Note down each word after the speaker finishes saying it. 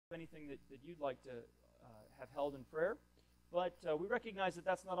anything that you'd like to have held in prayer. But we recognize that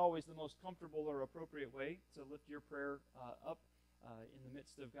that's not always the most comfortable or appropriate way to lift your prayer up in the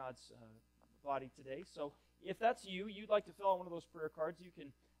midst of God's body today. So if that's you, you'd like to fill out one of those prayer cards, you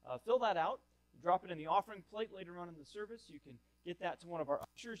can fill that out, drop it in the offering plate later on in the service. You can get that to one of our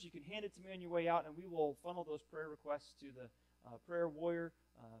ushers. You can hand it to me on your way out, and we will funnel those prayer requests to the Prayer Warrior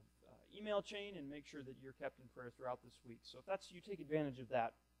email chain and make sure that you're kept in prayer throughout this week. So if that's you, take advantage of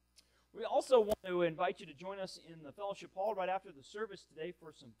that. We also want to invite you to join us in the fellowship hall right after the service today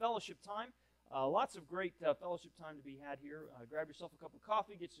for some fellowship time. Lots of great fellowship time to be had here. Grab yourself a cup of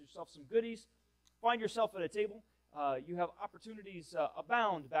coffee, get yourself some goodies, find yourself at a table. You have opportunities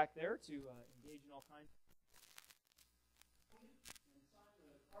abound back there to engage in all kinds. And sign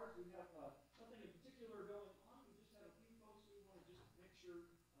the cards. We have nothing in particular going on. We just have a few folks we want to just make sure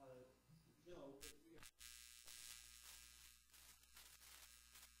know that we are.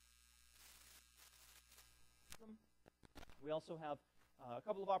 We also have a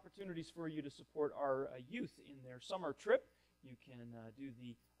couple of opportunities for you to support our youth in their summer trip. You can do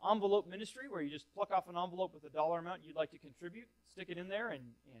the envelope ministry, where you just pluck off an envelope with a dollar amount you'd like to contribute, stick it in there, and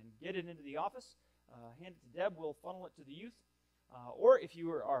get it into the office. Hand it to Deb. We'll funnel it to the youth. Or if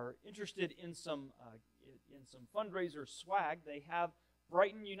you are interested in some fundraiser swag, they have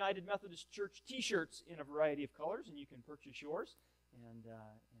Brighton United Methodist Church T-shirts in a variety of colors, and you can purchase yours. And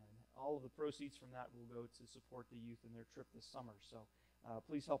all of the proceeds from that will go to support the youth in their trip this summer. So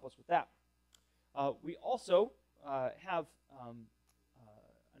please help us with that. We also have an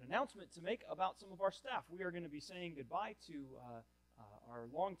announcement to make about some of our staff. We are going to be saying goodbye to our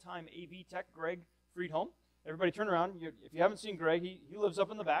longtime AV tech, Greg Friedholm. Everybody turn around. If you haven't seen Greg, he lives up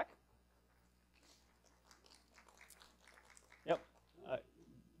in the back. Yep.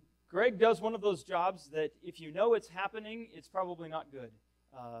 Greg does one of those jobs that if you know it's happening, it's probably not good.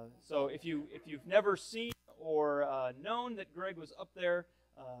 So if you've never seen or known that Greg was up there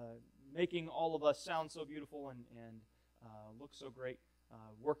making all of us sound so beautiful and look so great,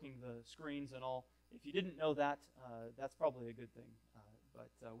 working the screens and all, if you didn't know that, that's probably a good thing.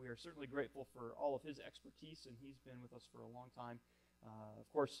 But we are certainly grateful for all of his expertise, and he's been with us for a long time.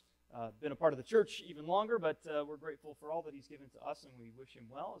 Of course, been a part of the church even longer, but we're grateful for all that he's given to us, and we wish him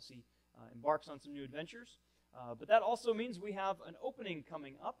well as he embarks on some new adventures. But that also means we have an opening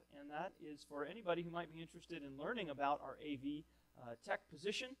coming up, and that is for anybody who might be interested in learning about our AV tech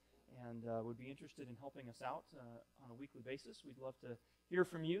position and would be interested in helping us out on a weekly basis. We'd love to hear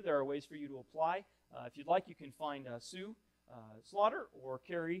from you. There are ways for you to apply. If you'd like, you can find Sue Slaughter or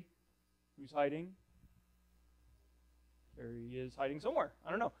Carrie, who's hiding. Carrie is hiding somewhere. I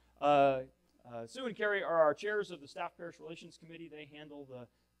don't know. Sue and Carrie are our chairs of the Staff Parish Relations Committee. They handle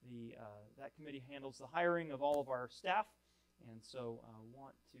that committee handles the hiring of all of our staff, and so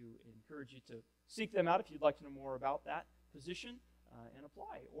want to encourage you to seek them out if you'd like to know more about that position and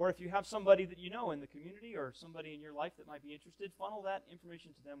apply. Or if you have somebody that you know in the community or somebody in your life that might be interested, funnel that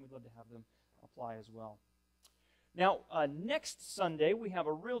information to them. We'd love to have them apply as well. Now, next Sunday, we have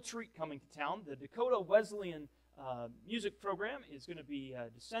a real treat coming to town. The Dakota Wesleyan music program is going to be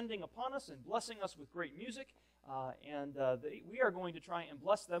descending upon us and blessing us with great music. We are going to try and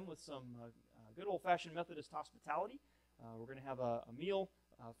bless them with some good old-fashioned Methodist hospitality. We're going to have a meal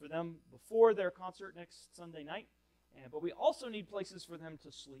for them before their concert next Sunday night. But we also need places for them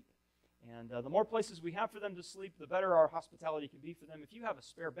to sleep. And the more places we have for them to sleep, the better our hospitality can be for them. If you have a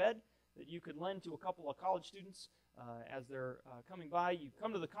spare bed that you could lend to a couple of college students as they're coming by, you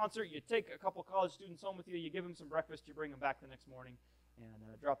come to the concert, you take a couple of college students home with you, you give them some breakfast, you bring them back the next morning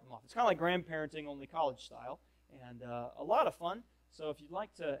and drop them off. It's kind of like grandparenting, only college style, and a lot of fun. So if you'd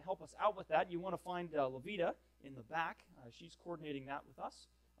like to help us out with that, you want to find Levita in the back. She's coordinating that with us,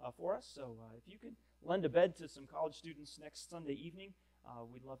 for us. So if you could lend a bed to some college students next Sunday evening,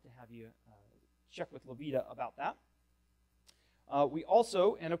 we'd love to have you check with Levita about that. We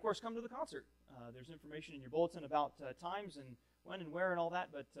also, and of course, come to the concert. There's information in your bulletin about times and when and where and all that,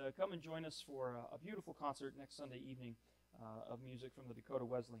 but come and join us for a beautiful concert next Sunday evening of music from the Dakota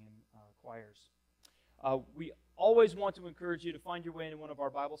Wesleyan choirs. We always want to encourage you to find your way into one of our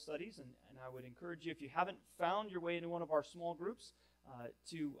Bible studies, and I would encourage you, if you haven't found your way into one of our small groups,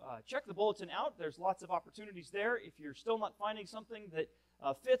 to check the bulletin out. There's lots of opportunities there. If you're still not finding something that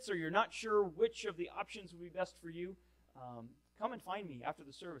fits, or you're not sure which of the options would be best for you, come and find me after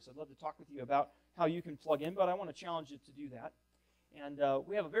the service. I'd love to talk with you about how you can plug in, but I want to challenge you to do that. And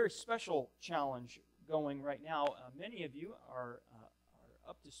we have a very special challenge going right now. Many of you are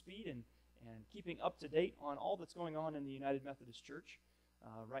up to speed and keeping up to date on all that's going on in the United Methodist Church.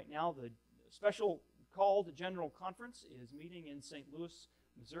 Right now, the special called General Conference is meeting in St. Louis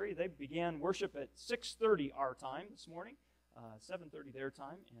Missouri. They began worship at 6:30 our time this morning, 7:30 their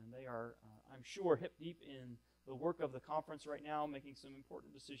time, and they are, I'm sure, hip deep in the work of the conference right now, making some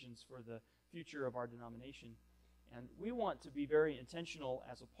important decisions for the future of our denomination. And we want to be very intentional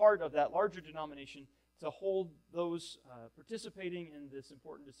as a part of that larger denomination to hold those participating in this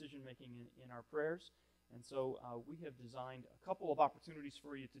important decision-making in our prayers. And so we have designed a couple of opportunities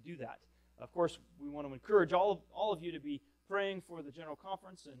for you to do that. Of course, we want to encourage all of you to be praying for the General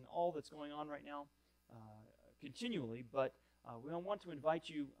Conference and all that's going on right now continually, but we want to invite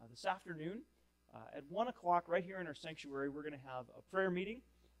you this afternoon at 1 o'clock right here in our sanctuary. We're going to have a prayer meeting.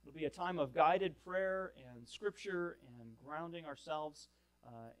 It'll be a time of guided prayer and scripture and grounding ourselves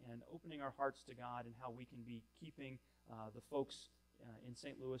and opening our hearts to God and how we can be keeping the folks in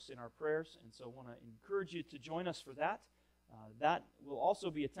St. Louis in our prayers. And so I want to encourage you to join us for that. That will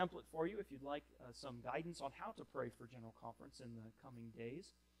also be a template for you if you'd like some guidance on how to pray for General Conference in the coming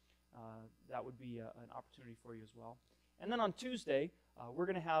days. That would be an opportunity for you as well. And then on Tuesday, we're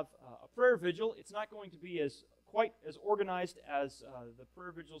going to have a prayer vigil. It's not going to be quite as organized as the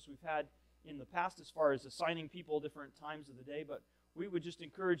prayer vigils we've had in the past as far as assigning people different times of the day, but we would just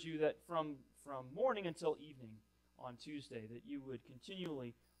encourage you that from morning until evening on Tuesday that you would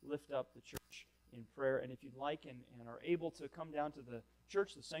continually lift up the church in prayer. And if you'd like and are able to come down to the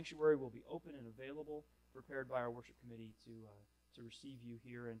church, the sanctuary will be open and available, prepared by our worship committee to receive you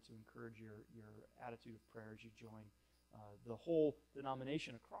here and to encourage your attitude of prayer as you join the whole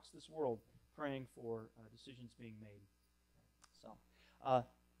denomination across this world praying for decisions being made. So,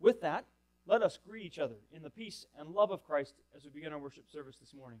 with that, let us greet each other in the peace and love of Christ as we begin our worship service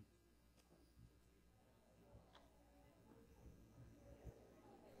this morning.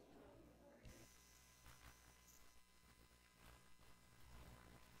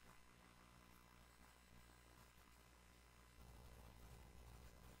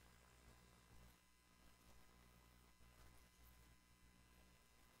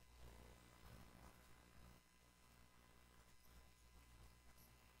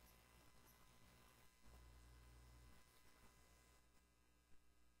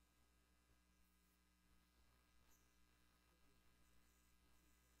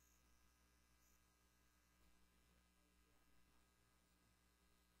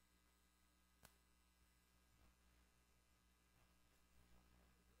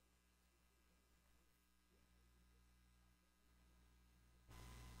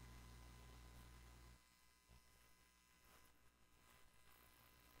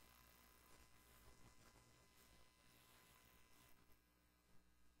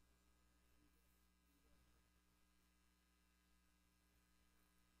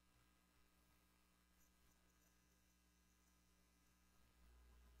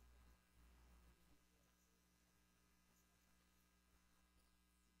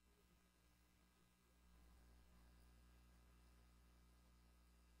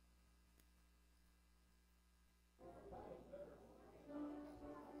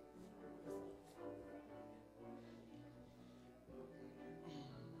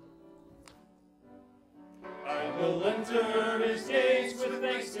 I will enter his gates with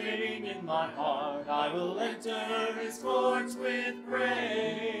thanksgiving in my heart. I will enter his courts with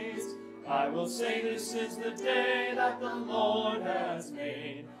praise. I will say this is the day that the Lord has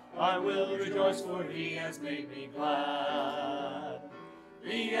made. I will rejoice, for he has made me glad.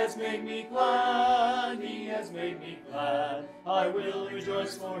 He has made me glad, he has made me glad. I will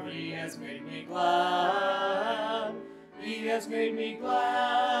rejoice, for he has made me glad. He has made me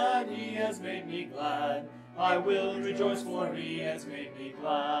glad, he has made me glad. I will rejoice, for he has made me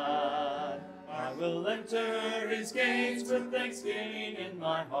glad. I will enter his gates with thanksgiving in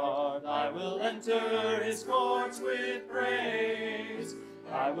my heart. I will enter his courts with praise.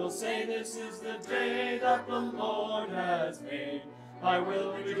 I will say this is the day that the Lord has made. I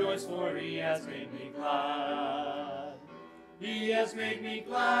will rejoice, for he has made me glad. He has made me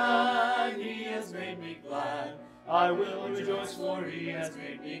glad, he has made me glad. I will rejoice, for he has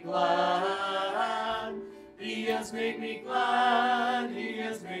made me glad. He has made me glad, he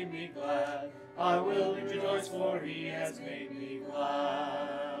has made me glad. I will rejoice, for he has made me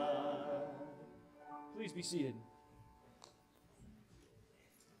glad. Please be seated.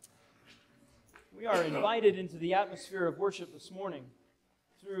 We are invited into the atmosphere of worship this morning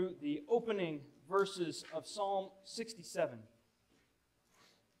through the opening verses of Psalm 67.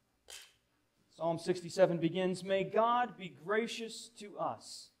 Psalm 67 begins, "May God be gracious to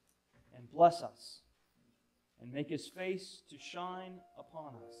us and bless us, and make his face to shine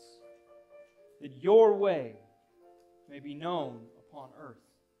upon us, that your way may be known upon earth,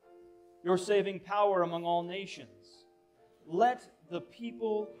 your saving power among all nations. Let the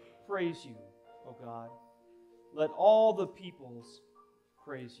people praise you, O God. Let all the peoples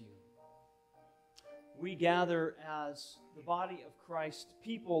praise you. We gather as the body of Christ,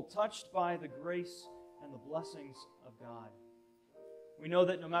 people touched by the grace and the blessings of God. We know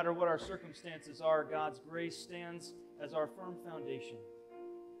that no matter what our circumstances are, God's grace stands as our firm foundation.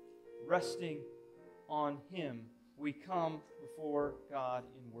 Resting on Him, we come before God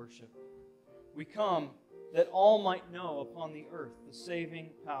in worship. We come that all might know upon the earth the saving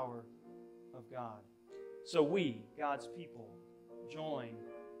power of God. So we, God's people, join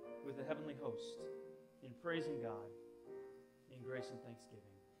with the heavenly host in praising God in grace and thanksgiving.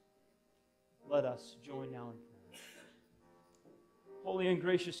 Let us join now in prayer. Holy and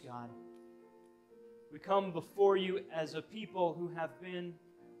gracious God, we come before you as a people who have been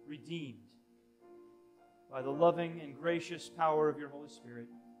redeemed by the loving and gracious power of your Holy Spirit.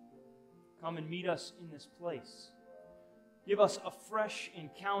 Come and meet us in this place. Give us a fresh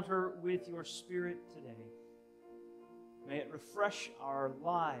encounter with your Spirit today. May it refresh our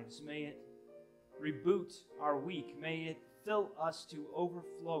lives. May it reboot our week. May it fill us to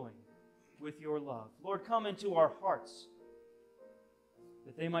overflowing with your love. Lord, come into our hearts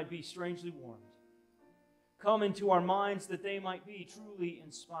that they might be strangely warmed. Come into our minds that they might be truly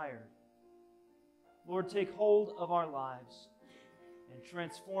inspired. Lord, take hold of our lives and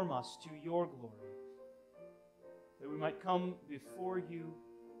transform us to your glory, that we might come before you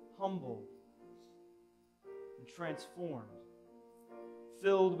humble and transformed,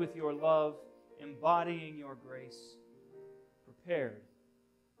 filled with your love, embodying your grace, prepared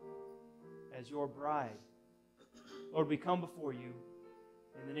as your bride. Lord, we come before you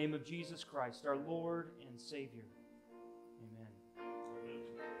in the name of Jesus Christ, our Lord and Savior. Amen.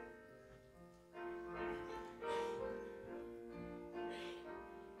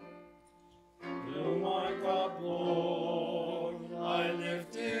 Fill my cup, Lord, I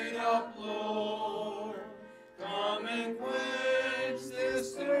lift it up, Lord. Come and quench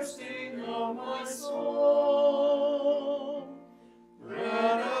this thirsting of my soul.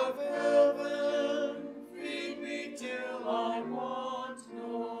 Bread of heaven, feed me till I want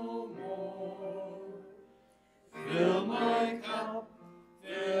no more. Fill my cup,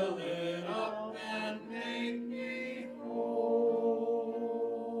 fill it up, and make me whole.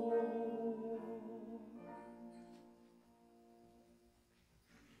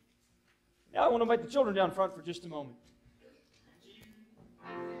 Now I want to invite the children down front for just a moment.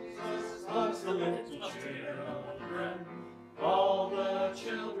 Jesus loves the little children, all the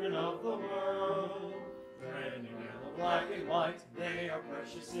children of the world. Red and yellow, black and white, they are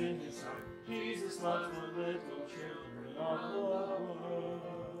precious in His sight. Jesus loves the little children of the world.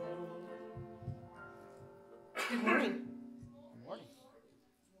 Good morning. Good morning.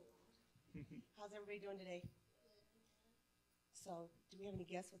 How's everybody doing today? So, do we have any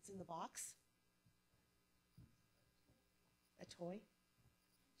guess what's in the box? A toy?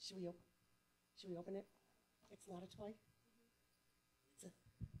 Should we open it? It's not a toy?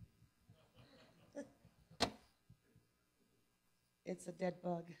 It's a dead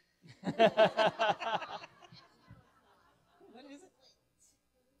bug. What is it?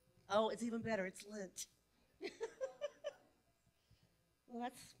 Oh, it's even better. It's lint. Well,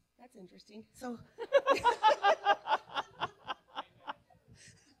 that's interesting. So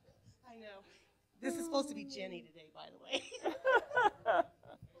I know. This is supposed to be Jenny today, by the way.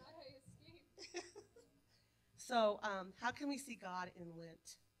 So, how can we see God in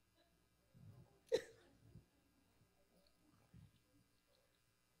Lent?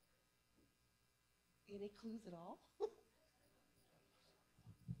 Any clues at all?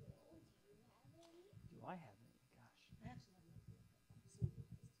 Do I have any? Gosh. I actually have no clue.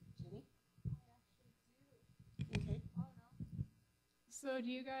 Jenny? Okay. So do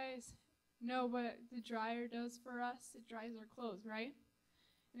you guys know what the dryer does for us? It dries our clothes, right?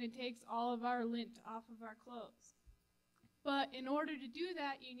 And it takes all of our lint off of our clothes. But in order to do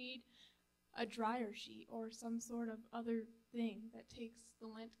that, you need a dryer sheet or some sort of other thing that takes the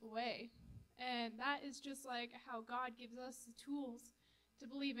lint away. And that is just like how God gives us the tools to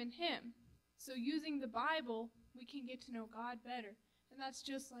believe in Him. So using the Bible, we can get to know God better. And that's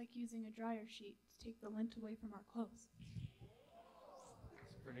just like using a dryer sheet to take the lint away from our clothes.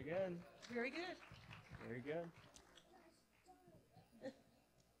 It's pretty good. Very good. Very good.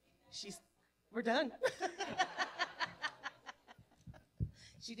 We're done.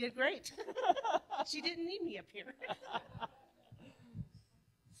 She did great. She didn't need me up here.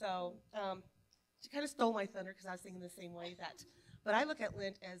 So, she kind of stole my thunder because I was thinking the same way but I look at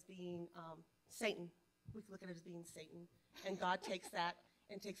Lent as being Satan. We look at it as being Satan. And God takes that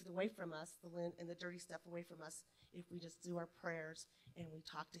and takes it away from us, the lint and the dirty stuff away from us, if we just do our prayers and we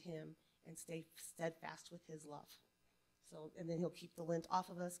talk to him and stay steadfast with his love. So, and then he'll keep the lint off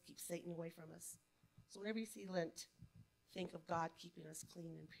of us, keep Satan away from us. So whenever you see lint, think of God keeping us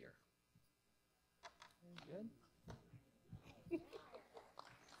clean and pure. Very good.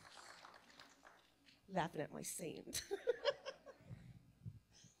 Laughing at my saint.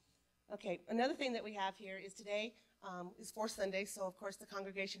 Okay, another thing that we have here is today is Fourth Sunday, so of course the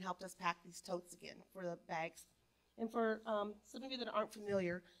congregation helped us pack these totes again for the bags. And for some of you that aren't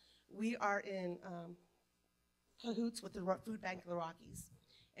familiar, we are in cahoots with the Food Bank of the Rockies,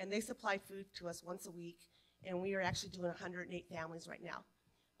 and they supply food to us once a week, and we are actually doing 108 families right now.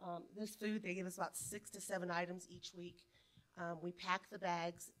 This food, they give us about 6 to 7 items each week. We pack the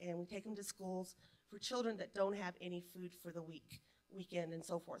bags and we take them to schools for children that don't have any food for the weekend and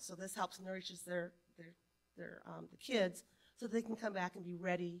so forth. So this helps nourishes the kids so they can come back and be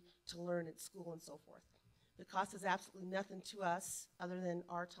ready to learn at school and so forth. The cost is absolutely nothing to us other than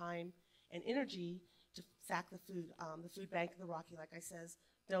our time and energy to sack the food. The Food Bank of the Rocky, like I says,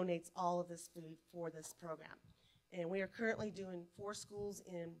 donates all of this food for this program. And we are currently doing 4 schools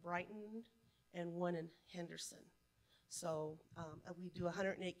in Brighton and 1 in Henderson. So we do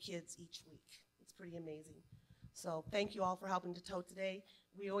 108 kids each week. It's pretty amazing. So thank you all for helping to tote today.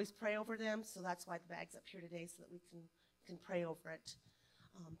 We always pray over them, so that's why the bag's up here today, so that we can pray over it.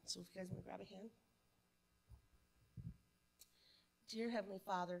 So if you guys want to grab a hand. Dear Heavenly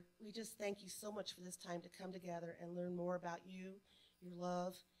Father, we just thank you so much for this time to come together and learn more about you, your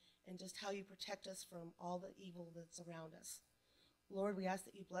love, and just how you protect us from all the evil that's around us. Lord, we ask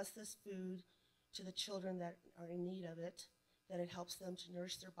that you bless this food to the children that are in need of it, that it helps them to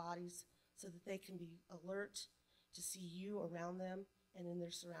nourish their bodies so that they can be alert to see you around them and in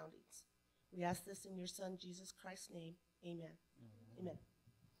their surroundings. We ask this in your Son, Jesus Christ's name. Amen. Amen.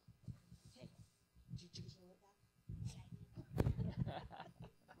 Okay. Did you want it back?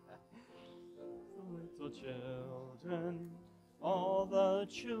 The little children, all the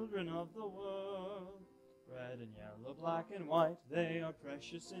children of the world, red and yellow, black and white, they are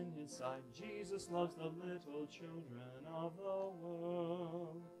precious in his sight. Jesus loves the little children of the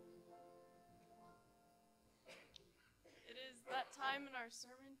world. It is that time in our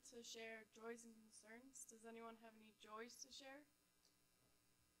sermon to share joys and concerns. Does anyone have any joys to share?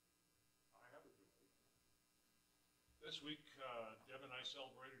 I have a joy. This week, Deb and I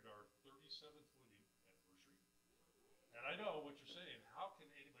celebrated our 37th wedding anniversary. And I know what you're saying. How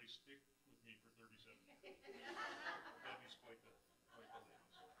can anybody stick with me for 37 years? Debbie's quite the lady.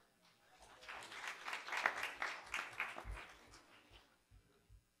 So.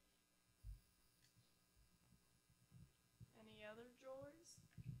 Any other joys?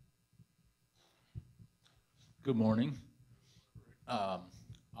 Good morning.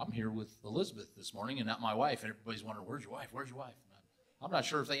 I'm here with Elizabeth this morning and not my wife. And everybody's wondering, where's your wife? Where's your wife? I'm not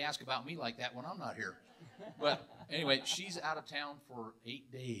sure if they ask about me like that when I'm not here. But anyway, she's out of town for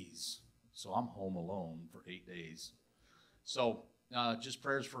 8 days. So I'm home alone for 8 days. So just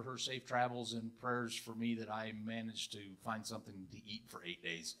prayers for her safe travels and prayers for me that I managed to find something to eat for 8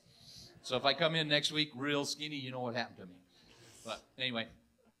 days. So if I come in next week real skinny, you know what happened to me. But anyway,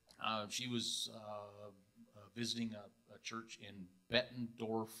 she was visiting a church in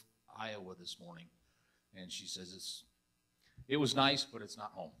Bettendorf, Iowa this morning. And she says it was nice, but it's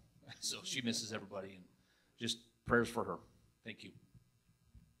not home. So she misses everybody, and just prayers for her. Thank you.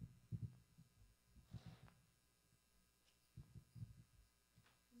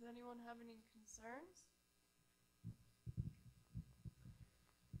 Does anyone have any concerns?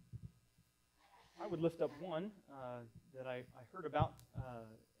 I would lift up one that I heard about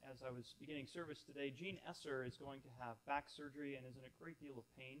as I was beginning service today. Jean Esser is going to have back surgery and is in a great deal of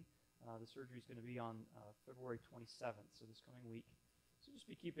pain. The surgery is going to be on February 27th, so this coming week. So just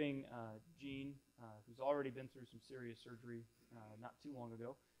be keeping Jean, who's already been through some serious surgery not too long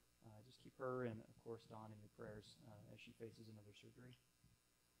ago. Just keep her and, of course, Dawn in your prayers as she faces another surgery.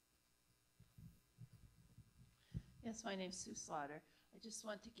 Yes, my name's Sue Slaughter. I just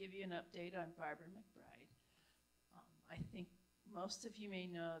want to give you an update on Barbara McBride. I think most of you may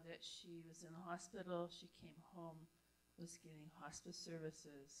know that she was in the hospital. She came home, was getting hospice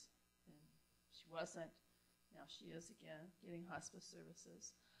services, and she wasn't. Now she is again, getting hospice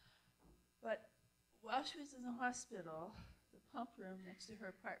services. But while she was in the hospital, the pump room next to her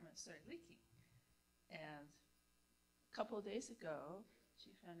apartment started leaking. And a couple of days ago,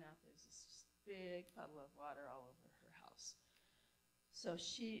 she found out there's this big puddle of water all over her house. So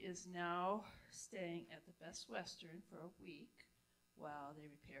she is now staying at the Best Western for a week while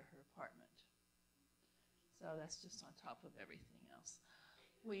they repair her apartment. So that's just on top of everything else.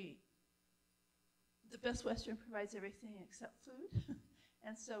 the Best Western provides everything except food.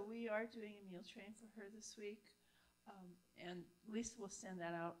 And so we are doing a meal train for her this week. And Lisa will send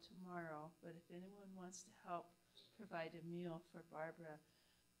that out tomorrow. But if anyone wants to help provide a meal for Barbara,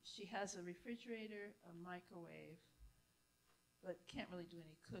 she has a refrigerator, a microwave, but can't really do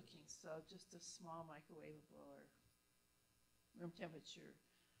any cooking. So just a small microwavable or room temperature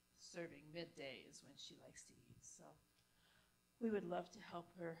serving midday is when she likes to eat. So we would love to help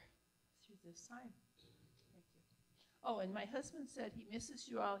her through this time. Thank you. Oh, and my husband said he misses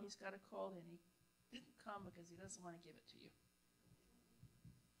you all. He's got a cold and he didn't come because he doesn't want to give it to you.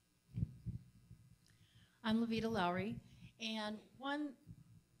 I'm Levita Lowry, and one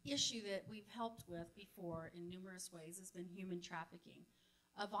issue that we've helped with before in numerous ways has been human trafficking.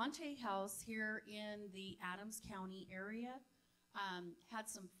 Avante House here in the Adams County area had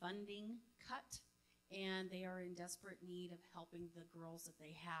some funding cut, and they are in desperate need of helping the girls that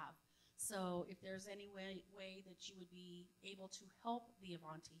they have. So if there's any way that you would be able to help the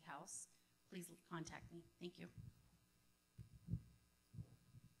Avante House, please contact me. Thank you.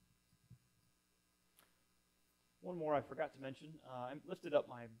 One more I forgot to mention. I lifted up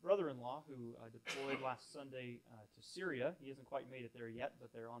my brother-in-law who deployed last Sunday to Syria. He hasn't quite made it there yet,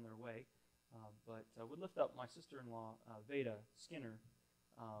 but they're on their way. But would lift up my sister-in-law, Veda Skinner,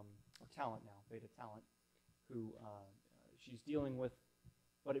 or Talent now, Veda Talent, who she's dealing with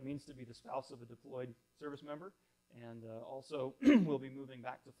what it means to be the spouse of a deployed service member, and also will be moving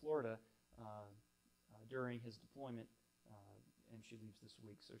back to Florida during his deployment, and she leaves this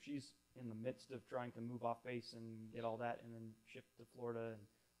week. So she's in the midst of trying to move off base and get all that, and then shift to Florida and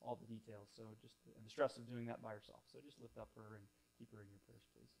all the details. So just the stress of doing that by herself. So just lift up her and keep her in your prayers,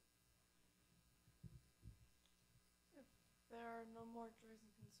 please. If there are no more joys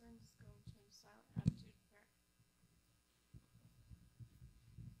and concerns, go into a silent attitude of prayer.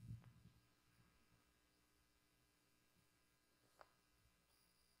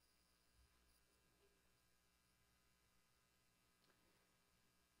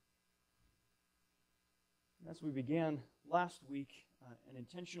 As we began last week, an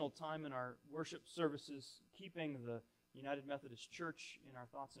intentional time in our worship services, keeping the United Methodist Church in our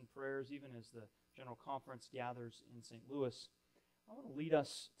thoughts and prayers, even as the General Conference gathers in St. Louis, I want to lead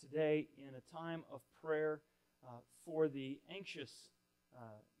us today in a time of prayer for the anxiousness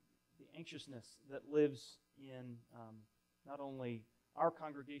that lives in not only our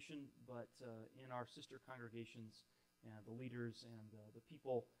congregation, but in our sister congregations and the leaders and the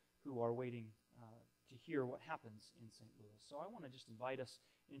people who are waiting to hear what happens in St. Louis. So I want to just invite us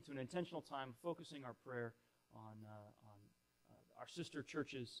into an intentional time focusing our prayer on our sister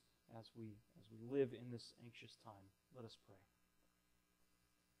churches as we live in this anxious time. Let us pray.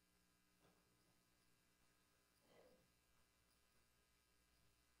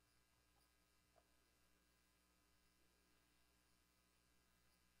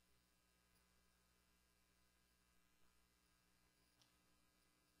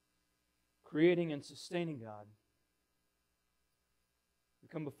 Creating and sustaining God, we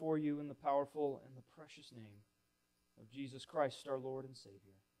come before you in the powerful and the precious name of Jesus Christ, our Lord and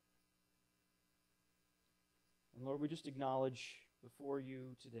Savior. And Lord, we just acknowledge before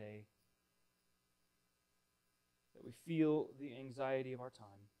you today that we feel the anxiety of our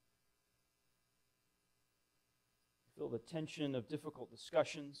time. We feel the tension of difficult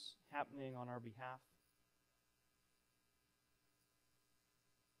discussions happening on our behalf.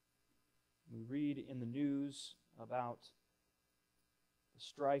 We read in the news about the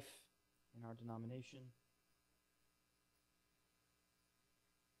strife in our denomination.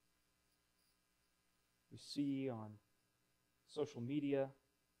 We see on social media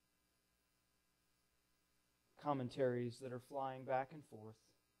commentaries that are flying back and forth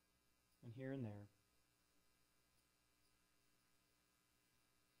and here and there.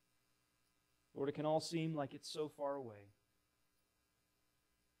 Lord, it can all seem like it's so far away,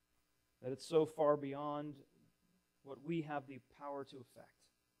 that it's so far beyond what we have the power to affect.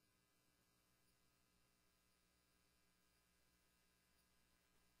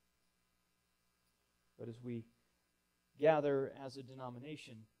 But as we gather as a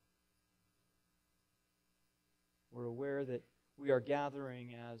denomination, we're aware that we are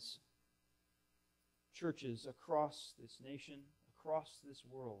gathering as churches across this nation, across this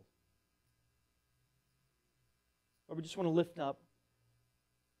world. Lord, we just want to lift up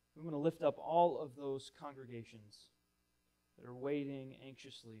all of those congregations that are waiting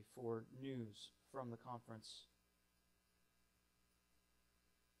anxiously for news from the conference.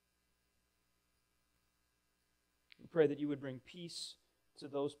 We pray that you would bring peace to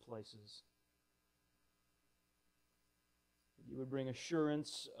those places, that you would bring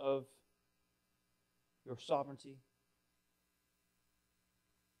assurance of your sovereignty,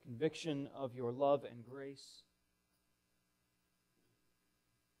 conviction of your love and grace,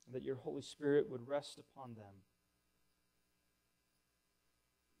 and that your Holy Spirit would rest upon them.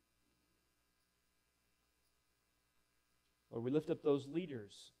 Lord, we lift up those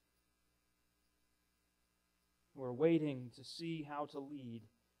leaders who are waiting to see how to lead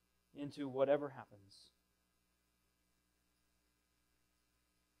into whatever happens.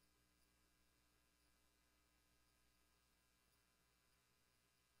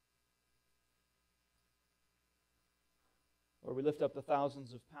 Lord, we lift up the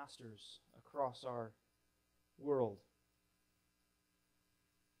thousands of pastors across our world.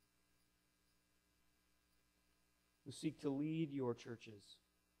 Who seek to lead your churches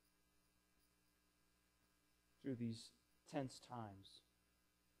through these tense times.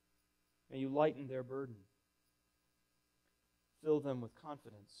 May you lighten their burden. Fill them with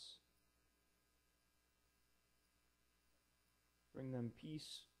confidence. Bring them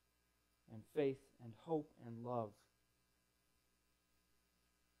peace and faith and hope and love.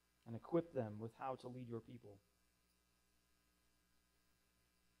 And equip them with how to lead your people.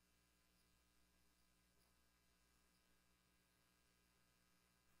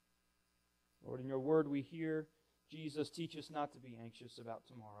 Lord, in your word we hear Jesus teach us not to be anxious about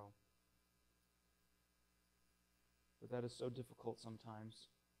tomorrow. But that is so difficult sometimes.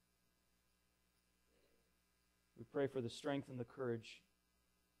 We pray for the strength and the courage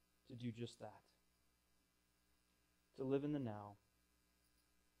to do just that. To live in the now.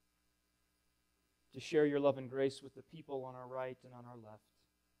 To share your love and grace with the people on our right and on our left.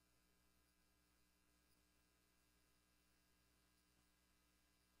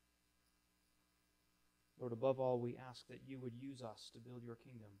 Lord, above all, we ask that you would use us to build your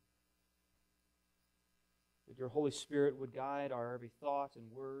kingdom. That your Holy Spirit would guide our every thought and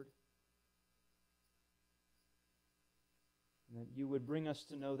word. And that you would bring us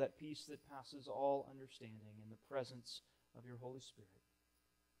to know that peace that passes all understanding in the presence of your Holy Spirit.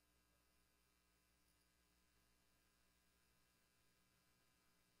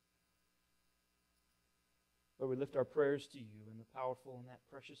 Lord, we lift our prayers to you in the powerful and that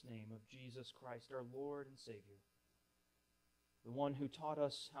precious name of Jesus Christ, our Lord and Savior, the one who taught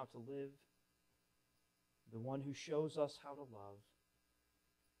us how to live, the one who shows us how to love,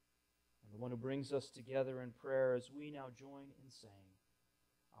 and the one who brings us together in prayer as we now join in saying,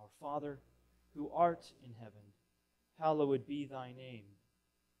 Our Father, who art in heaven, hallowed be thy name.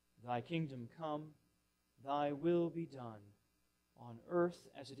 Thy kingdom come, thy will be done, on earth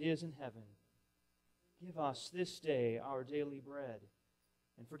as it is in heaven. Give us this day our daily bread,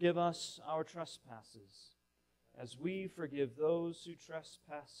 and forgive us our trespasses, as we forgive those who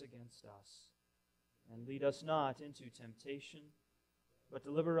trespass against us. And lead us not into temptation, but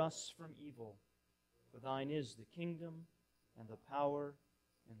deliver us from evil. For thine is the kingdom, and the power,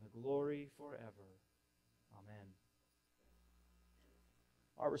 and the glory forever. Amen.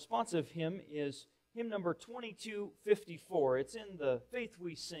 Our responsive hymn is hymn number 2254. It's in the Faith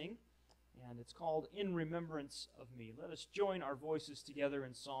We Sing, and it's called In Remembrance of Me. Let us join our voices together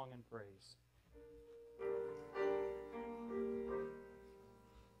in song and praise.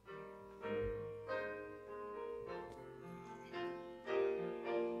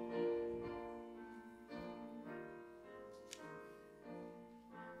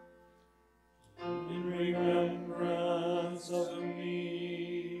 In remembrance of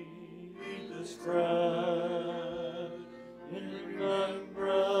me, eat this bread. In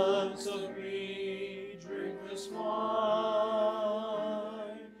remembrance of me, drink this wine.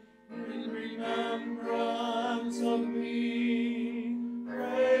 In remembrance of me,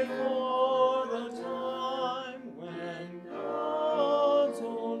 pray for the time when God's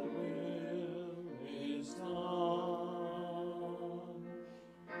own will is done.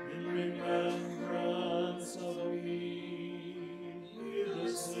 In remembrance of me, heal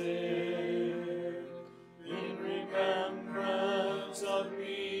the sick. In remembrance of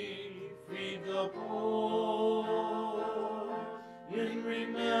me, feed the poor. In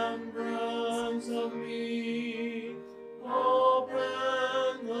remembrance of me,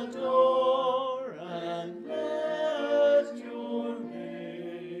 open the door and let your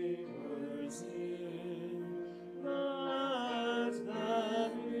neighbors in. Let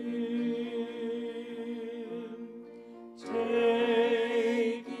them in.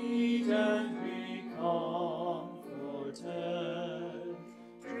 Take, eat, and be comforted.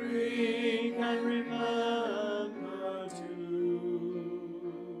 Drink and remember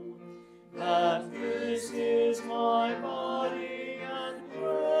too that this is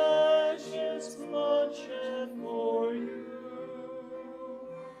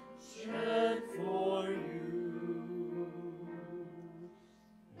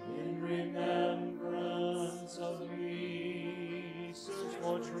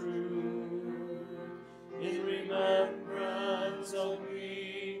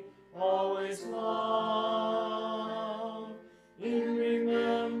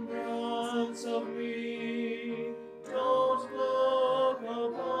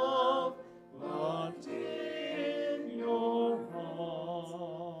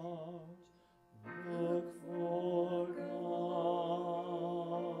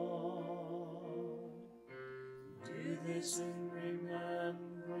this in remembrance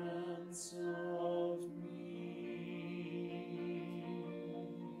of me.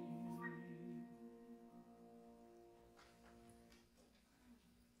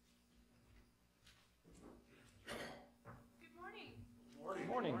 Good morning. Good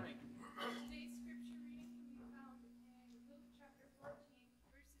morning. Today's scripture reading can be found in Luke chapter 14,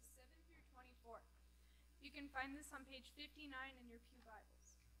 verses 7 through 24. You can find this on page 59 in your pew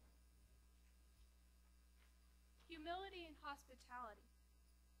Bibles. Humility and hospitality.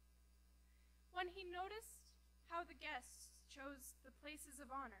 When he noticed how the guests chose the places of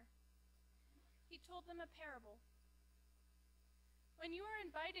honor, he told them a parable. When you are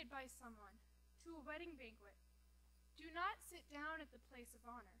invited by someone to a wedding banquet, do not sit down at the place of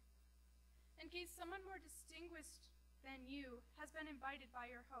honor, in case someone more distinguished than you has been invited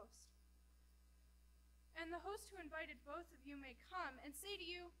by your host. And the host who invited both of you may come and say to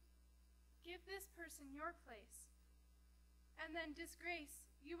you, "Give this person your place." And then, disgrace,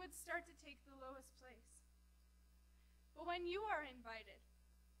 you would start to take the lowest place. But when you are invited,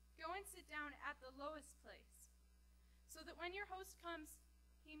 go and sit down at the lowest place, so that when your host comes,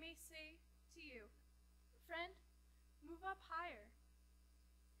 he may say to you, "Friend, move up higher."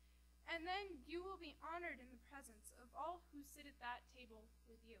 And then you will be honored in the presence of all who sit at that table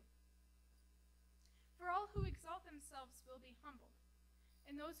with you. For all who exalt themselves will be humbled,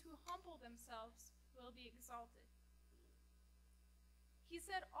 and those who humble themselves will be exalted. He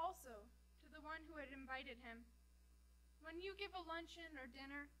said also to the one who had invited him, "When you give a luncheon or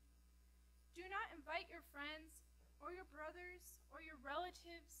dinner, do not invite your friends or your brothers or your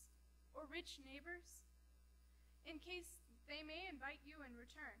relatives or rich neighbors, in case they may invite you in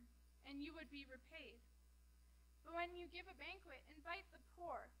return, and you would be repaid. But when you give a banquet, invite the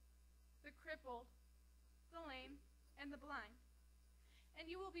poor, the crippled, the lame, and the blind, and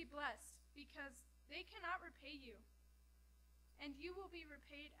you will be blessed, because they cannot repay you, and you will be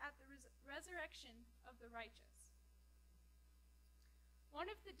repaid at the resurrection of the righteous." One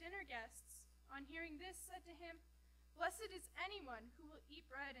of the dinner guests, on hearing this, said to him, "Blessed is anyone who will eat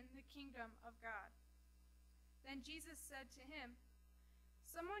bread in the kingdom of God." Then Jesus said to him,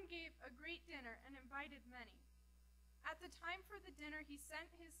 "Someone gave a great dinner and invited many. At the time for the dinner, he sent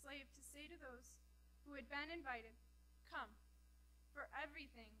his slave to say to those who had been invited, 'Come, for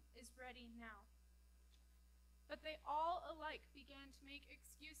everything is ready now.' But they all alike began to make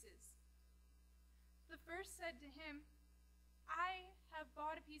excuses. The first said to him, 'I have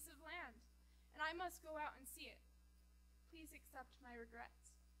bought a piece of land, and I must go out and see it. Please accept my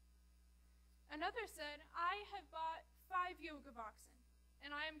regrets.' Another said, 'I have bought 5 yoke of oxen,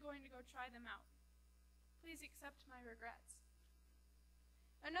 and I am going to go try them out. Please accept my regrets.'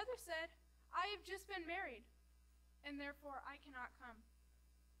 Another said, 'I have just been married, and therefore I cannot come.'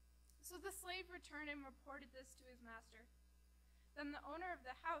 So the slave returned and reported this to his master. Then the owner of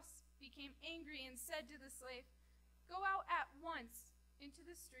the house became angry and said to the slave, 'Go out at once into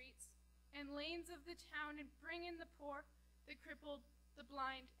the streets and lanes of the town and bring in the poor, the crippled, the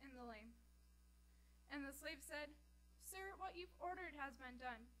blind, and the lame.' And the slave said, 'Sir, what you've ordered has been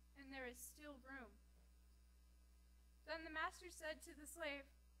done, and there is still room.' Then the master said to the slave,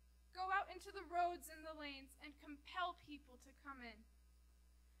 'Go out into the roads and the lanes and compel people to come in,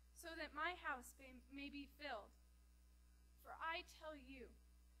 so that my house may be filled. For I tell you,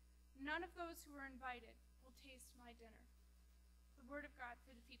 none of those who are invited will taste my dinner.'" The word of God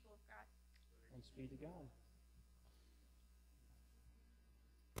for the people of God. Thanks be to God.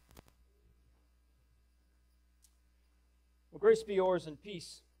 Well, grace be yours and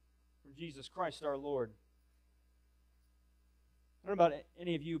peace from Jesus Christ our Lord. I don't know about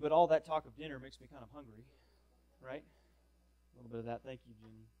any of you, but all that talk of dinner makes me kind of hungry, right? A little bit of that. Thank you,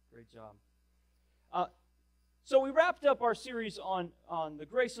 Jeannie. Great job. So we wrapped up our series on the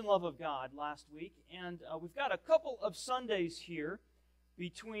grace and love of God last week, and we've got a couple of Sundays here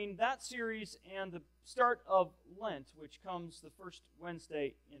between that series and the start of Lent, which comes the first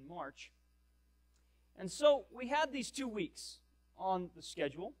Wednesday in March. And so we had these 2 weeks on the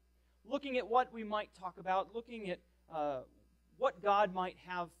schedule, looking at what we might talk about, looking at what God might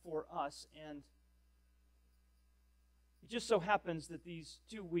have for us, and it just so happens that these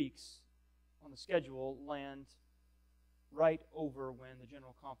 2 weeks on the schedule land right over when the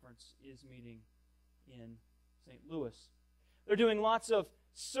General Conference is meeting in St. Louis. They're doing lots of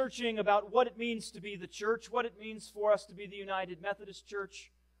searching about what it means to be the church, what it means for us to be the United Methodist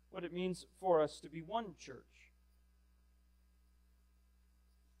Church, what it means for us to be one church.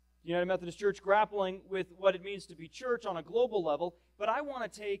 The United Methodist Church grappling with what it means to be church on a global level, but I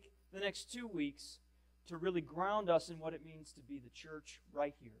want to take the next 2 weeks to really ground us in what it means to be the church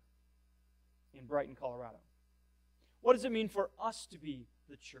right here in Brighton, Colorado. What does it mean for us to be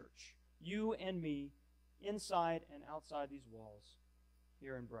the church? You and me, inside and outside these walls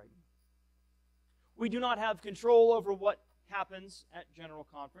here in Brighton. We do not have control over what happens at General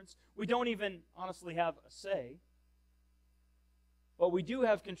Conference. We don't even honestly have a say. But we do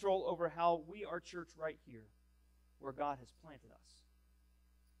have control over how we are church right here, where God has planted us.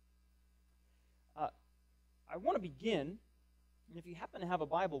 I want to begin, and if you happen to have a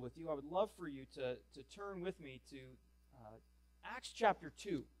Bible with you, I would love for you to turn with me to Acts chapter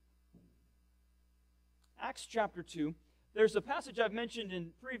 2. Acts chapter 2. There's a passage I've mentioned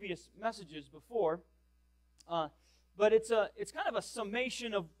in previous messages before, but it's kind of a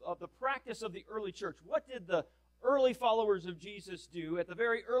summation of the practice of the early church. What did the early followers of Jesus do at the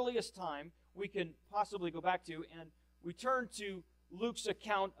very earliest time we can possibly go back to? And we turn to Luke's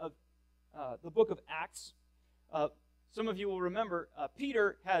account of the book of Acts. Some of you will remember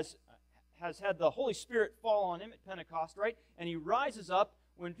Peter has had the Holy Spirit fall on him at Pentecost, right? And he rises up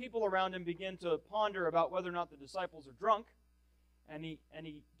when people around him begin to ponder about whether or not the disciples are drunk. And he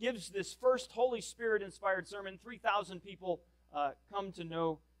gives this first Holy Spirit-inspired sermon. 3,000 people come to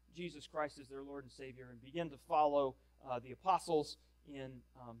know Jesus Christ as their Lord and Savior and begin to follow the apostles in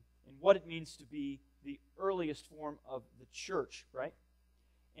what it means to be the earliest form of the church, right?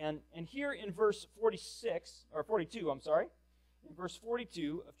 And here in verse 42, in verse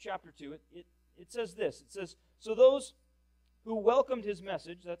 42 of chapter 2, it says this. It says, "So those who welcomed his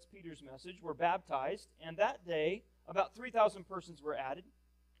message," that's Peter's message, "were baptized, and that day about 3,000 persons were added.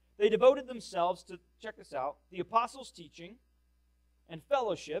 They devoted themselves to," check this out, "the apostles' teaching and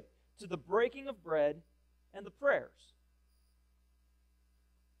fellowship, to the breaking of bread and the prayers."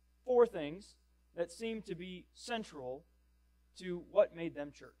 Four things that seem to be central to what made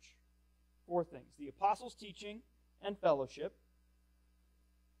them church. Four things: the apostles' teaching and fellowship,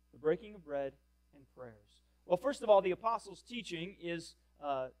 the breaking of bread, and prayers. Well, first of all, the apostles' teaching is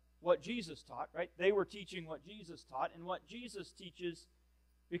what Jesus taught, right? They were teaching what Jesus taught, and what Jesus teaches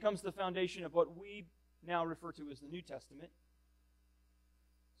becomes the foundation of what we now refer to as the New Testament.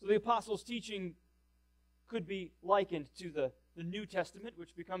 So the apostles' teaching could be likened to the New Testament,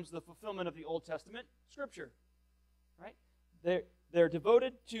 which becomes the fulfillment of the Old Testament, Scripture, right? They're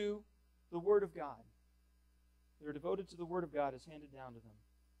devoted to the Word of God. They're devoted to the Word of God as handed down to them.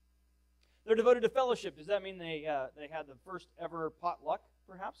 They're devoted to fellowship. Does that mean they had the first ever potluck,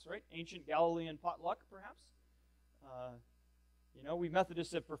 perhaps, right? Ancient Galilean potluck, perhaps? We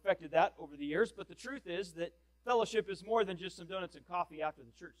Methodists have perfected that over the years, but the truth is that fellowship is more than just some donuts and coffee after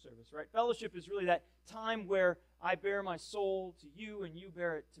the church service, right? Fellowship is really that time where I bear my soul to you and you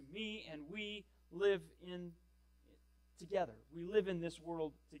bear it to me, and we live in together. We live in this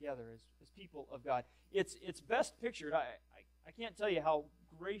world together as people of God. It's best pictured. I can't tell you how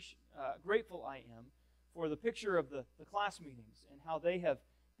grateful I am for the picture of the class meetings and how they have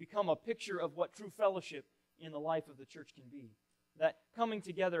become a picture of what true fellowship in the life of the church can be. That coming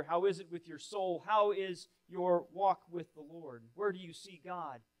together, how is it with your soul? How is your walk with the Lord? Where do you see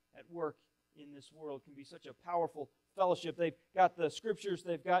God at work in this world? Can be such a powerful fellowship. They've got the scriptures,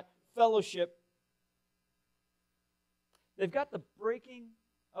 they've got fellowship. They've got the breaking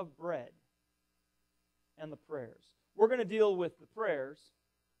of bread and the prayers. We're going to deal with the prayers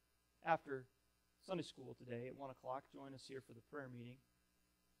after Sunday school today at 1 o'clock. Join us here for the prayer meeting.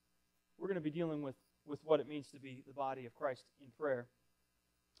 We're going to be dealing with what it means to be the body of Christ in prayer.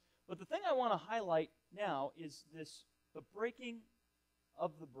 But the thing I want to highlight now is the breaking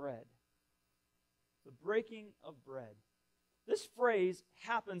of the bread. The breaking of bread. This phrase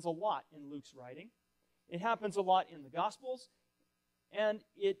happens a lot in Luke's writing. It happens a lot in the Gospels, and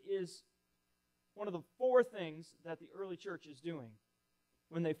it is one of the four things that the early church is doing.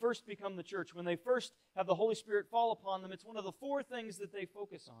 When they first become the church, when they first have the Holy Spirit fall upon them, it's one of the four things that they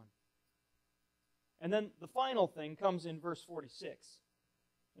focus on. And then the final thing comes in verse 46.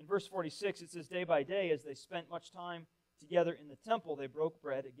 In verse 46, it says, "Day by day, as they spent much time together in the temple, they broke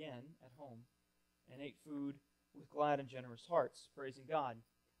bread again at home and ate food with glad and generous hearts, praising God."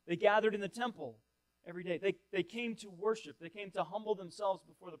 They gathered in the temple every day. They came to worship. They came to humble themselves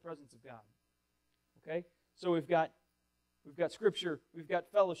before the presence of God. Okay? So we've got Scripture, we've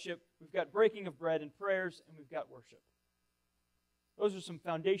got fellowship, we've got breaking of bread and prayers, and we've got worship. Those are some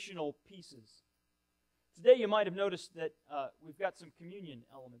foundational pieces. Today you might have noticed that we've got some communion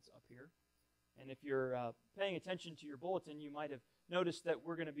elements up here. And if you're paying attention to your bulletin, you might have noticed that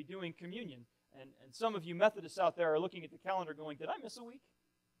we're going to be doing communion. And some of you Methodists out there are looking at the calendar going, did I miss a week?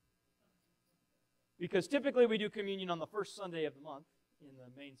 Because typically we do communion on the first Sunday of the month in the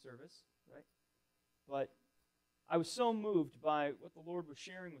main service, right? But I was so moved by what the Lord was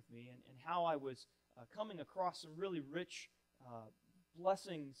sharing with me and how I was coming across some really rich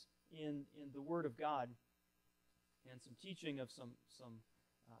blessings in the Word of God and some teaching of some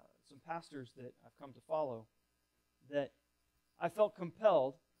pastors that I've come to follow, that I felt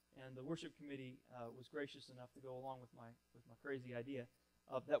compelled, and the worship committee was gracious enough to go along with my crazy idea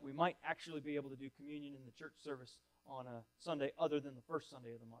that we might actually be able to do communion in the church service on a Sunday other than the first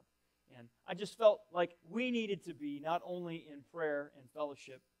Sunday of the month. And I just felt like we needed to be not only in prayer and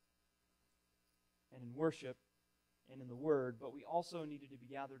fellowship and in worship and in the Word, but we also needed to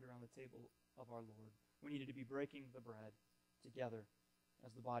be gathered around the table of our Lord. We needed to be breaking the bread together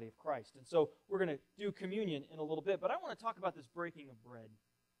as the body of Christ. And so we're going to do communion in a little bit, but I want to talk about this breaking of bread.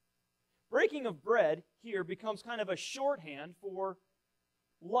 Breaking of bread here becomes kind of a shorthand for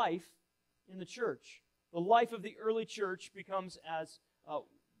life in the church. The life of the early church becomes, as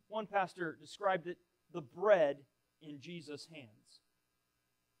one pastor described it, the bread in Jesus' hands.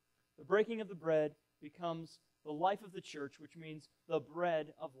 The breaking of the bread becomes the life of the church, which means the bread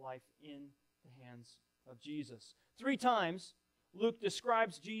of life in the hands of Jesus. 3 times, Luke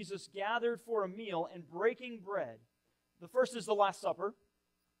describes Jesus gathered for a meal and breaking bread. The first is the Last Supper.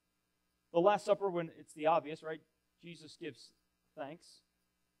 The Last Supper, when it's the obvious, right? Jesus gives thanks.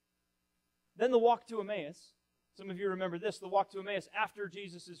 Then the walk to Emmaus. Some of you remember this, the walk to Emmaus. After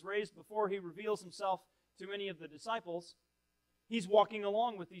Jesus is raised, before he reveals himself to many of the disciples, he's walking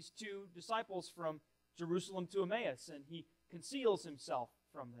along with these 2 disciples from Jerusalem to Emmaus, and he conceals himself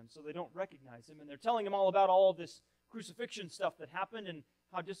from them so they don't recognize him. And they're telling him all about all of this crucifixion stuff that happened and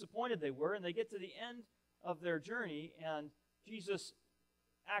how disappointed they were. And they get to the end of their journey, and Jesus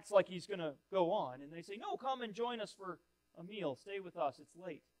acts like he's going to go on. And they say, no, come and join us for a meal. Stay with us. It's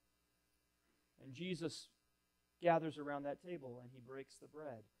late. And Jesus gathers around that table, and he breaks the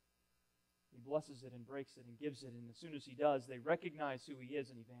bread. He blesses it and breaks it and gives it. And as soon as he does, they recognize who he is,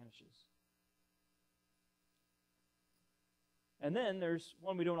 and he vanishes. And then there's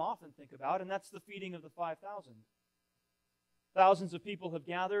one we don't often think about, and that's the feeding of the 5,000. Thousands of people have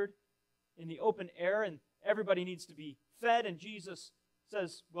gathered in the open air, and everybody needs to be fed, and Jesus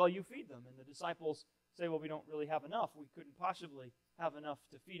says, well, you feed them. And the disciples say, well, we don't really have enough. We couldn't possibly have enough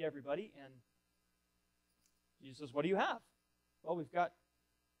to feed everybody. And Jesus says, what do you have? Well, we've got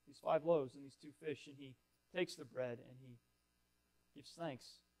these 5 loaves and these 2 fish. And he takes the bread and he gives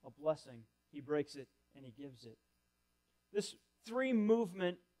thanks, a blessing. He breaks it and he gives it. This 3-part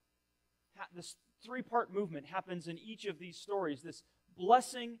movement happens in each of these stories, this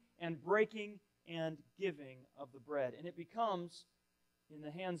blessing and breaking and giving of the bread. And it becomes, in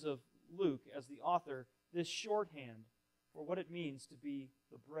the hands of Luke as the author, this shorthand for what it means to be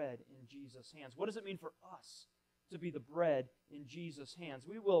the bread in Jesus' hands. What does it mean for us to be the bread in Jesus' hands?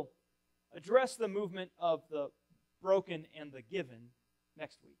 We will address the movement of the broken and the given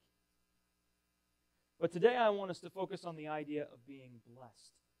next week. But today I want us to focus on the idea of being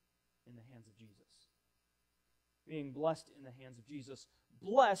blessed in the hands of Jesus. Being blessed in the hands of Jesus.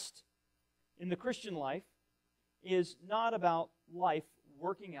 Blessed in the Christian life is not about life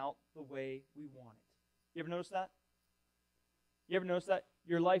working out the way we want it. You ever notice that? You ever notice that?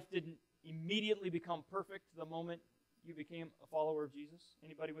 Your life didn't immediately become perfect the moment you became a follower of Jesus?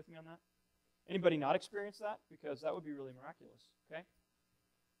 Anybody with me on that? Anybody not experience that? Because that would be really miraculous, okay?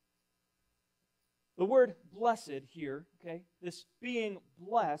 The word blessed here, okay, this being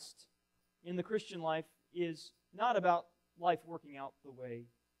blessed in the Christian life is not about life working out the way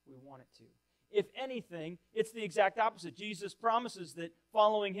we want it to. If anything, it's the exact opposite. Jesus promises that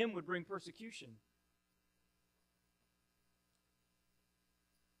following him would bring persecution.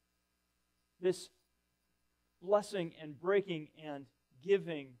 This blessing and breaking and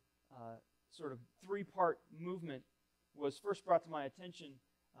giving sort of 3-part movement was first brought to my attention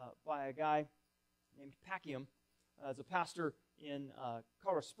by a guy named Packiam, as a pastor in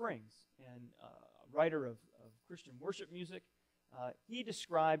Colorado Springs and a writer of Christian worship music. He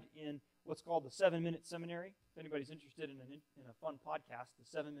described in what's called the 7-Minute Seminary. If anybody's interested in a fun podcast,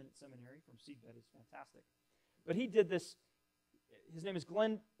 the 7-Minute Seminary from Seedbed is fantastic. But he did this, his name is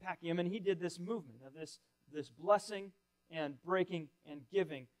Glenn Packiam, and he did this movement of this blessing and breaking and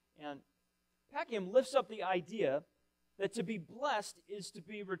giving. And Packiam lifts up the idea that to be blessed is to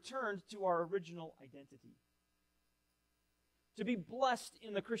be returned to our original identity. To be blessed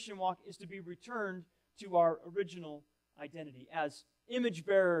in the Christian walk is to be returned to our original identity as image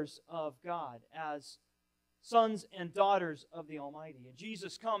bearers of God, as sons and daughters of the Almighty. And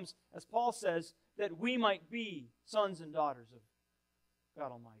Jesus comes, as Paul says, that we might be sons and daughters of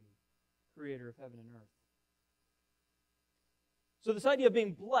God Almighty, creator of heaven and earth. So this idea of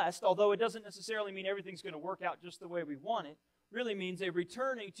being blessed, although it doesn't necessarily mean everything's going to work out just the way we want it, really means a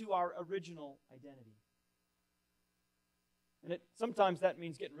returning to our original identity. And sometimes that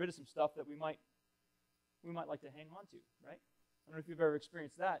means getting rid of some stuff that we might like to hang on to, right? I don't know if you've ever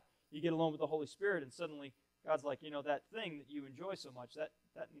experienced that. You get alone with the Holy Spirit and suddenly God's like, that thing that you enjoy so much,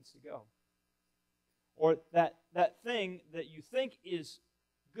 that needs to go. Or that thing that you think is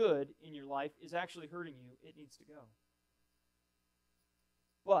good in your life is actually hurting you. It needs to go.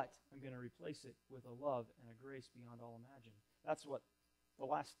 But I'm going to replace it with a love and a grace beyond all imagine. That's what the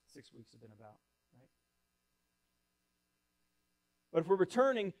last 6 weeks have been about, right? But if we're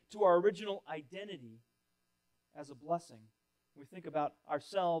returning to our original identity as a blessing, we think about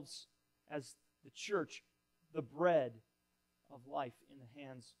ourselves as the church, the bread of life in the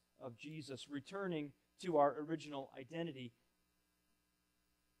hands of Jesus, returning to our original identity.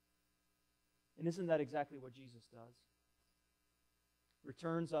 And isn't that exactly what Jesus does?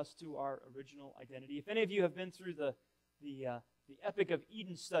 Returns us to our original identity. If any of you have been through the Epic of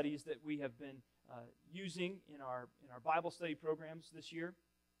Eden studies that we have been using in our Bible study programs this year,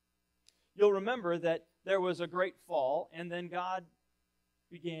 you'll remember that there was a great fall, and then God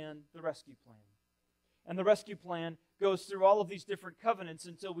began the rescue plan. And the rescue plan goes through all of these different covenants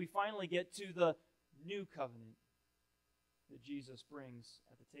until we finally get to the new covenant that Jesus brings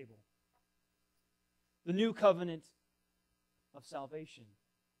at the table. The new covenant of salvation,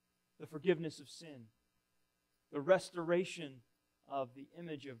 the forgiveness of sin, the restoration of the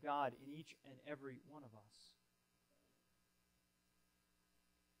image of God in each and every one of us.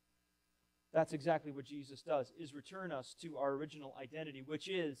 That's exactly what Jesus does, is return us to our original identity, which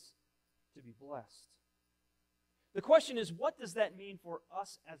is to be blessed. The question is, what does that mean for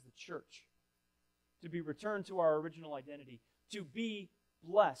us as the church? To be returned to our original identity, to be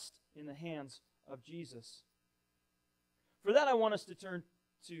blessed in the hands of Jesus. For that, I want us to turn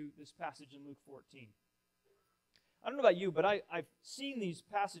to this passage in Luke 14. I don't know about you, but I've seen these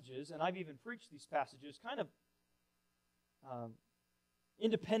passages, and I've even preached these passages kind of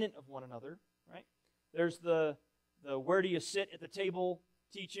independent of one another, right? There's the where do you sit at the table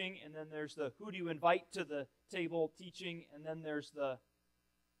teaching, and then there's the who do you invite to the table teaching, and then there's the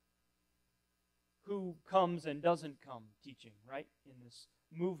who comes and doesn't come teaching, right, in this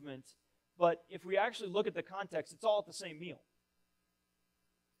movement. But if we actually look at the context, it's all at the same meal.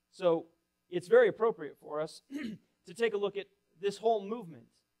 So it's very appropriate for us to take a look at this whole movement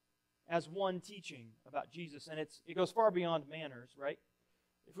as one teaching about Jesus. And it goes far beyond manners, right?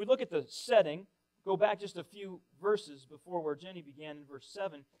 If we look at the setting, go back just a few verses before where Jenny began in verse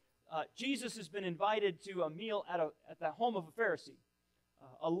 7. Jesus has been invited to a meal at the home of a Pharisee,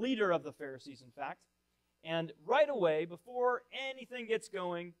 a leader of the Pharisees, in fact. And right away, before anything gets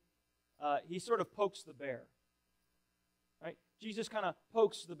going, he sort of pokes the bear. Right? Jesus kind of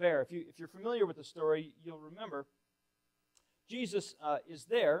pokes the bear. If you're familiar with the story, you'll remember Jesus is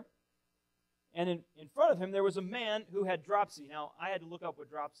there, and in front of him there was a man who had dropsy. Now, I had to look up what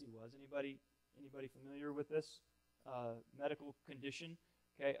dropsy was. Anybody familiar with this medical condition?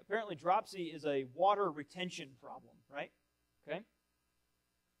 Okay, apparently dropsy is a water retention problem, right? Okay,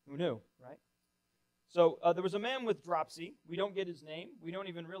 who knew, right? So there was a man with dropsy. We don't get his name. We don't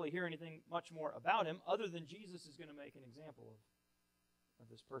even really hear anything much more about him, other than Jesus is going to make an example of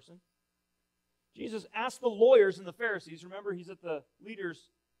this person. Jesus asked the lawyers and the Pharisees, remember he's at the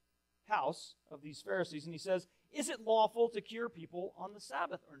leader's house of these Pharisees, and he says, is it lawful to cure people on the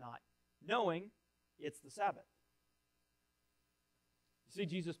Sabbath or not, knowing it's the Sabbath? You see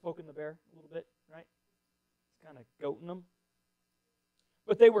Jesus poking the bear a little bit, right? He's kind of goating them.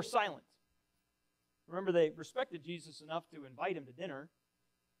 But they were silent. Remember, they respected Jesus enough to invite him to dinner.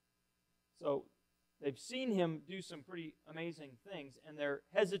 So they've seen him do some pretty amazing things, and they're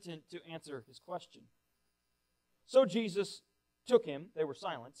hesitant to answer his question. So Jesus took him. They were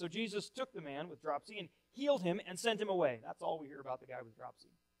silent. So Jesus took the man with dropsy and healed him and sent him away. That's all we hear about the guy with dropsy,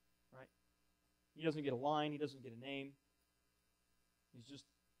 right? He doesn't get a line. He doesn't get a name. He's just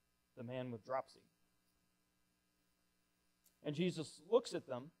the man with dropsy. And Jesus looks at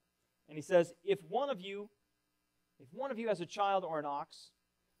them, and he says, if one of you has a child or an ox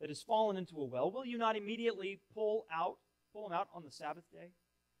that has fallen into a well, will you not immediately pull him out on the Sabbath day?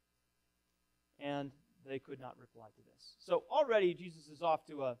 And they could not reply to this. So already Jesus is off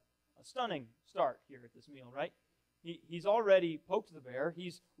to a stunning start here at this meal, right? He's already poked the bear.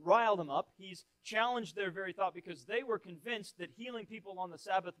 He's riled them up. He's challenged their very thought because they were convinced that healing people on the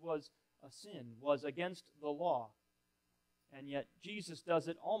Sabbath was a sin, was against the law. And yet Jesus does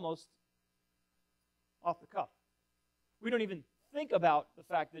it almost off the cuff. We don't even think about the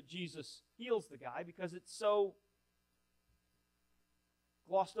fact that Jesus heals the guy because it's so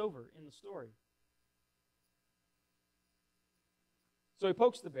glossed over in the story. So he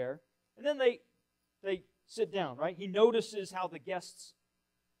pokes the bear, and then they sit down, right? He notices how the guests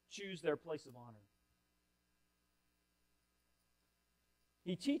choose their place of honor.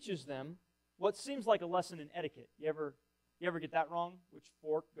 He teaches them what seems like a lesson in etiquette. You ever get that wrong? Which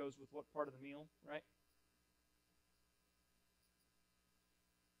fork goes with what part of the meal, right?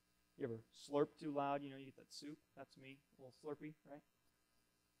 You ever slurp too loud? You get that soup? That's me, a little slurpy, right?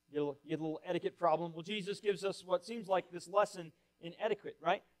 Get a little etiquette problem. Well, Jesus gives us what seems like this lesson in etiquette,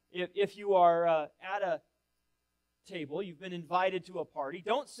 right? If you are at a table, you've been invited to a party,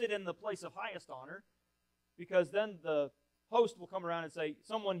 don't sit in the place of highest honor, because then the host will come around and say,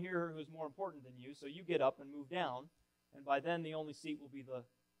 someone here who's more important than you, so you get up and move down, and by then the only seat will be the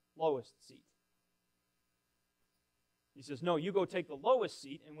lowest seat. He says, no, you go take the lowest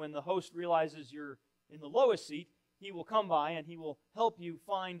seat, and when the host realizes you're in the lowest seat, he will come by and he will help you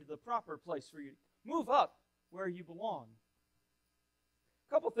find the proper place for you. Move up where you belong.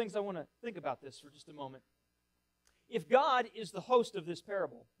 A couple things I want to think about this for just a moment. If God is the host of this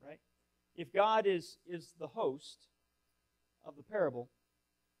parable, right? If God is the host of the parable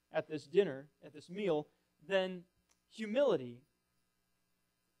at this dinner, at this meal, then humility,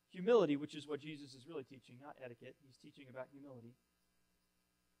 which is what Jesus is really teaching, not etiquette, he's teaching about humility.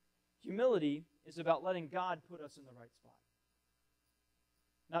 Humility is about letting God put us in the right spot,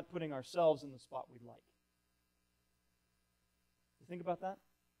 not putting ourselves in the spot we'd like. You think about that?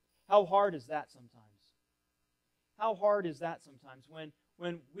 How hard is that sometimes? How hard is that sometimes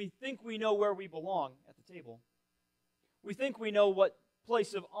when we think we know where we belong at the table? We think we know what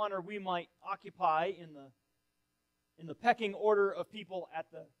place of honor we might occupy in the pecking order of people at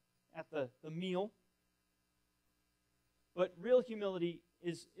the meal. But real humility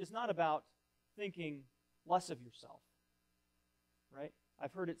is not about thinking less of yourself, right?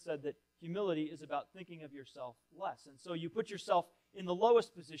 I've heard it said that humility is about thinking of yourself less. And so you put yourself in the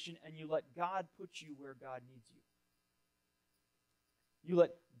lowest position and you let God put you where God needs you. You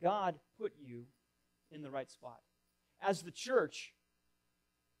let God put you in the right spot. As the church,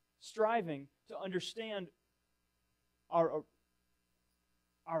 striving to understand our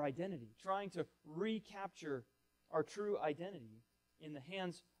identity, trying to recapture our true identity in the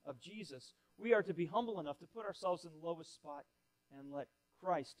hands of Jesus, we are to be humble enough to put ourselves in the lowest spot and let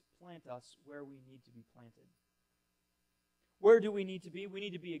Christ plant us where we need to be planted. Where do we need to be? We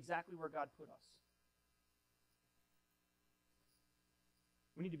need to be exactly where God put us.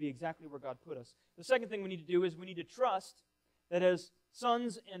 We need to be exactly where God put us. The second thing we need to do is we need to trust that as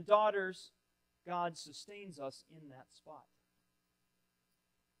sons and daughters, God sustains us in that spot.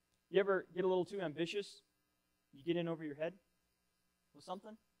 You ever get a little too ambitious? You get in over your head with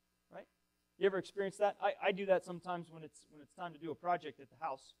something, right? You ever experience that? I do that sometimes when it's time to do a project at the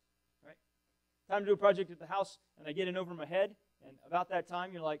house, right? Time to do a project at the house, and I get in over my head, and about that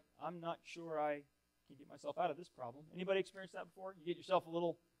time, you're like, I'm not sure I can get myself out of this problem. Anybody experienced that before? You get yourself a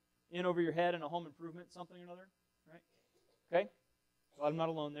little in over your head in a home improvement, something or another, right? Okay? Well, I'm not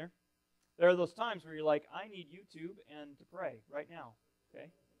alone there. There are those times where you're like, I need YouTube and to pray right now,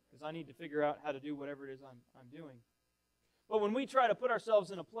 okay? Because I need to figure out how to do whatever it is I'm doing. But when we try to put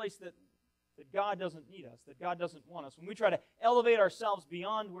ourselves in a place that God doesn't need us, that God doesn't want us, when we try to elevate ourselves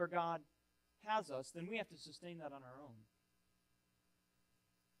beyond where God has us, then we have to sustain that on our own.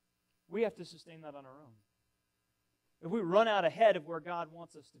 We have to sustain that on our own. If we run out ahead of where God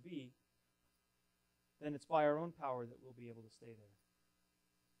wants us to be, then it's by our own power that we'll be able to stay there.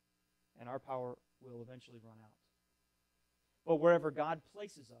 And our power will eventually run out. But wherever God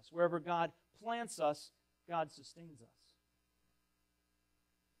places us, wherever God plants us, God sustains us.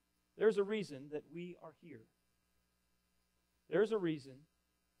 There's a reason that we are here. There's a reason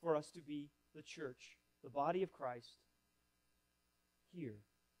for us to be the church, the body of Christ, here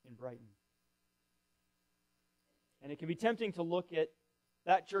in Brighton. And it can be tempting to look at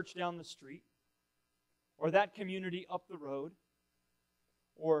that church down the street, or that community up the road,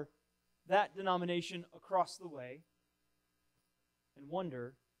 or that denomination across the way, and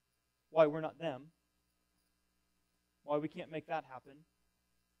wonder why we're not them, why we can't make that happen,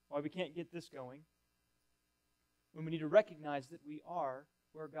 why we can't get this going, when we need to recognize that we are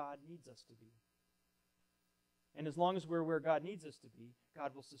where God needs us to be. And as long as we're where God needs us to be,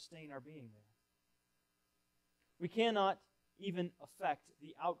 God will sustain our being there. We cannot even affect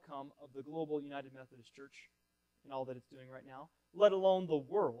the outcome of the global United Methodist Church and all that it's doing right now, let alone the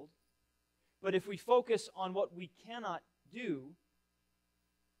world. But if we focus on what we cannot do,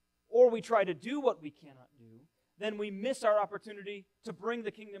 or we try to do what we cannot do, then we miss our opportunity to bring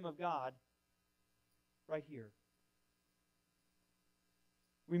the kingdom of God right here.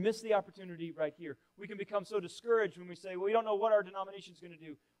 We miss the opportunity right here. We can become so discouraged when we say, well, we don't know what our denomination is going to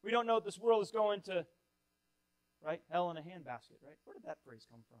do. We don't know if this world is going to, right, hell in a handbasket, right? Where did that phrase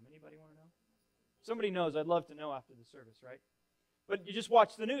come from? Anybody want to know? Somebody knows. I'd love to know after the service, right? But you just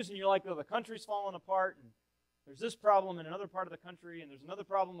watch the news and you're like, oh, the country's falling apart, and there's this problem in another part of the country, and there's another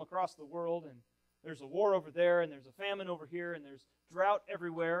problem across the world, and there's a war over there, and there's a famine over here, and there's drought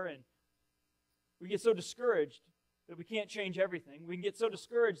everywhere, and we get so discouraged that we can't change everything. We can get so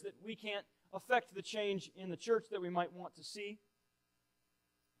discouraged that we can't affect the change in the church that we might want to see,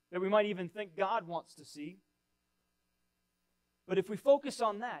 that we might even think God wants to see. But if we focus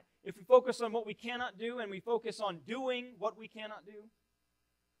on that, if we focus on what we cannot do and we focus on doing what we cannot do,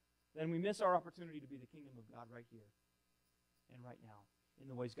 then we miss our opportunity to be the kingdom of God right here and right now, in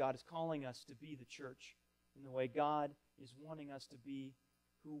the ways God is calling us to be the church, in the way God is wanting us to be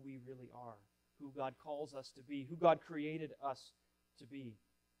who we really are, who God calls us to be, who God created us to be.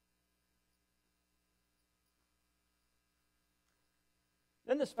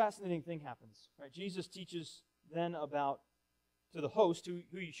 Then this fascinating thing happens, right? Jesus teaches then about, to the host,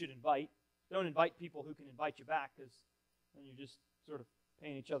 who you should invite. Don't invite people who can invite you back, because then you're just sort of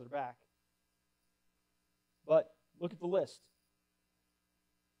paying each other back. But look at the list.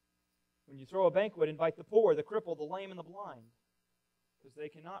 When you throw a banquet, invite the poor, the crippled, the lame, and the blind, because they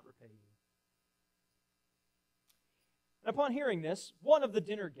cannot repay you. And upon hearing this, one of the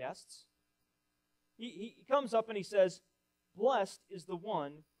dinner guests, he comes up and he says, "Blessed is the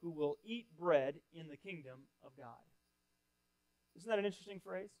one who will eat bread in the kingdom of God." Isn't that an interesting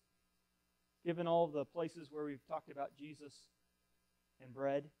phrase? Given all the places where we've talked about Jesus and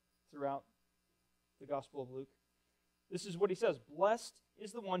bread throughout the Gospel of Luke. This is what he says, "Blessed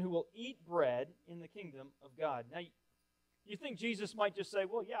is the one who will eat bread in the kingdom of God." Now, you think Jesus might just say,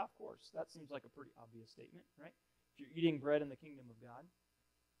 well, yeah, of course. That seems like a pretty obvious statement, right? If you're eating bread in the kingdom of God.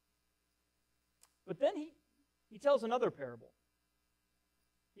 But then he tells another parable.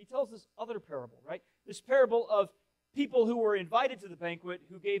 He tells this other parable, right? This parable of people who were invited to the banquet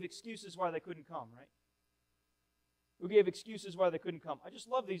who gave excuses why they couldn't come, right? Who gave excuses why they couldn't come. I just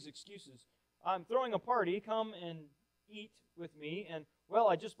love these excuses. I'm throwing a party, come and eat with me, and, well,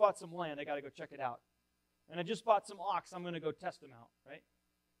 I just bought some land, I got to go check it out. And I just bought some ox, I'm going to go test them out, right?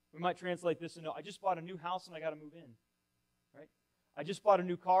 We might translate this into, I just bought a new house and I got to move in, right? I just bought a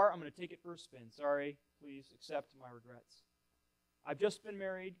new car, I'm going to take it for a spin. Sorry, please accept my regrets. I've just been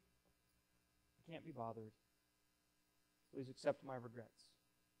married, I can't be bothered. Please accept my regrets.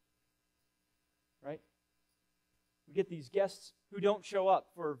 Right? We get these guests who don't show up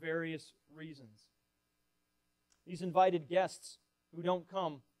for various reasons. These invited guests who don't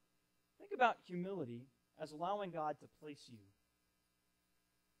come. Think about humility as allowing God to place you.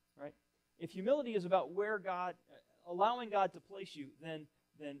 Right? If humility is about where God, allowing God to place you, then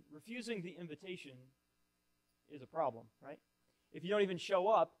refusing the invitation is a problem, right? If you don't even show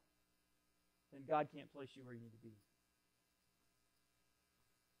up, then God can't place you where you need to be.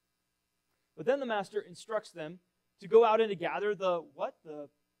 But then the master instructs them to go out and to gather the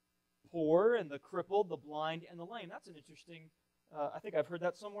poor and the crippled, the blind and the lame. That's an interesting, I think I've heard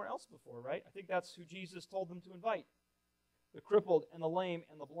that somewhere else before, right? I think that's who Jesus told them to invite. The crippled and the lame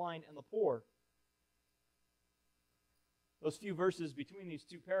and the blind and the poor. Those few verses between these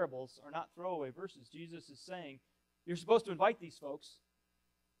two parables are not throwaway verses. Jesus is saying, you're supposed to invite these folks.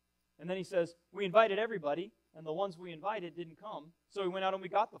 And then he says, we invited everybody, and the ones we invited didn't come. So we went out and we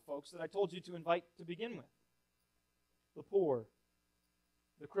got the folks that I told you to invite to begin with. The poor,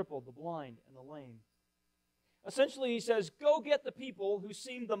 the crippled, the blind, and the lame. Essentially, he says, go get the people who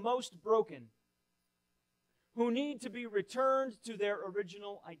seem the most broken, who need to be returned to their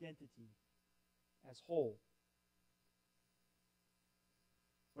original identity as whole.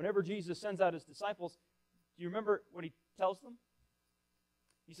 Whenever Jesus sends out his disciples, do you remember what he tells them?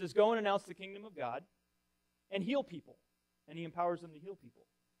 He says, go and announce the kingdom of God and heal people. And he empowers them to heal people,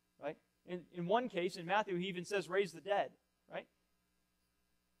 right? In one case, in Matthew, he even says, raise the dead, right?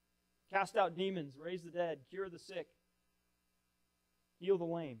 Cast out demons, raise the dead, cure the sick, heal the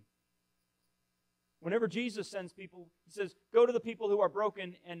lame. Whenever Jesus sends people, he says, go to the people who are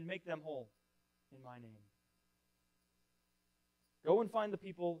broken and make them whole in my name. Go and find the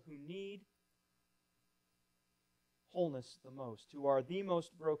people who need wholeness the most, who are the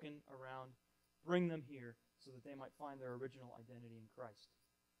most broken around. Bring them here so that they might find their original identity in Christ.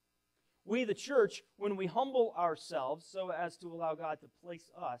 We, the church, when we humble ourselves so as to allow God to place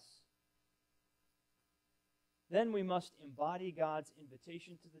us, then we must embody God's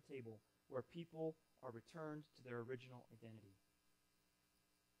invitation to the table where people are returned to their original identity.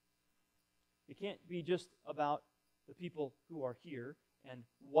 It can't be just about the people who are here and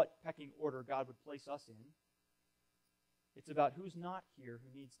what pecking order God would place us in. It's about who's not here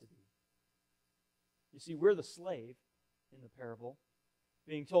who needs to be. You see, we're the slave in the parable,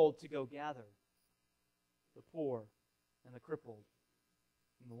 being told to go gather the poor and the crippled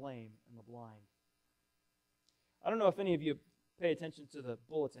and the lame and the blind. I don't know if any of you pay attention to the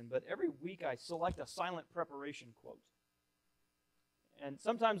bulletin, but every week I select a silent preparation quote. And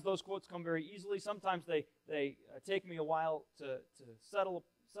sometimes those quotes come very easily. Sometimes they take me a while to settle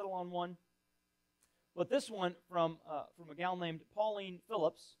on one. But this one from a gal named Pauline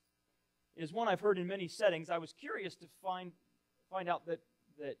Phillips is one I've heard in many settings. I was curious to find out that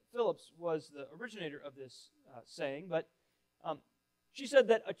Phillips was the originator of this saying, but she said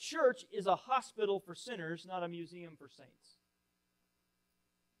that a church is a hospital for sinners, not a museum for saints.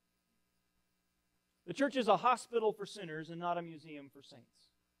 The church is a hospital for sinners and not a museum for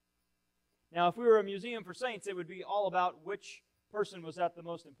saints. Now, if we were a museum for saints, it would be all about which person was at the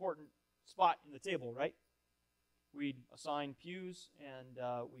most important spot in the table, right? We'd assign pews, and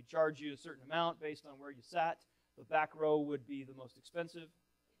we'd charge you a certain amount based on where you sat. The back row would be the most expensive,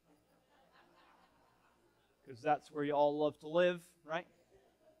 because that's where you all love to live, right?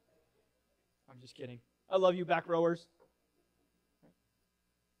 I'm just kidding. I love you back rowers.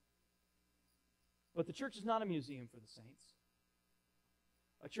 But the church is not a museum for the saints.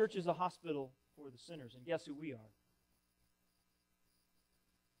 A church is a hospital for the sinners. And guess who we are?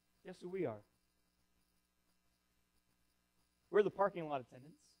 Guess who we are? We're the parking lot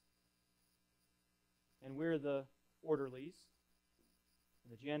attendants. And we're the orderlies.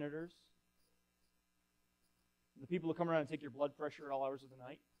 And the janitors. And the people who come around and take your blood pressure at all hours of the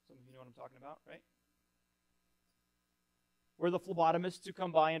night. Some of you know what I'm talking about, right? We're the phlebotomists who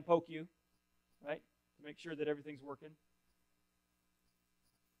come by and poke you, right? To make sure that everything's working.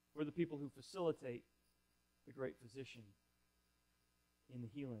 We're the people who facilitate the great physician in the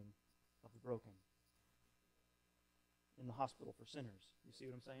healing of the broken. In the hospital for sinners. You see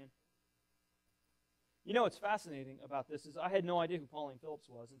what I'm saying? You know what's fascinating about this is I had no idea who Pauline Phillips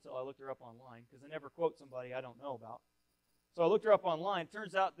was until I looked her up online, because I never quote somebody I don't know about. So I looked her up online. It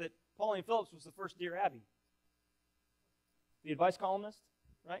turns out that Pauline Phillips was the first Dear Abby. The advice columnist,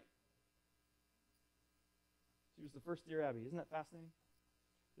 right? She was the first Dear Abby. Isn't that fascinating?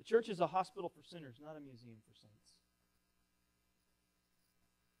 The church is a hospital for sinners, not a museum for saints.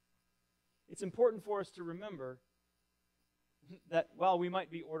 It's important for us to remember that while we might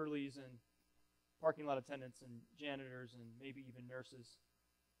be orderlies and parking lot attendants and janitors and maybe even nurses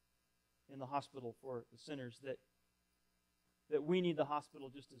in the hospital for the sinners, that we need the hospital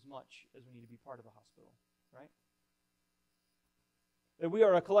just as much as we need to be part of the hospital, right? That we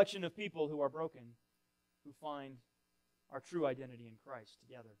are a collection of people who are broken, who find our true identity in Christ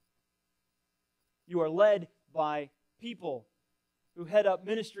together. You are led by people who head up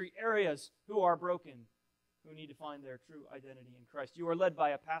ministry areas who are broken, who need to find their true identity in Christ. You are led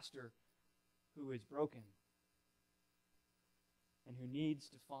by a pastor who is broken and who needs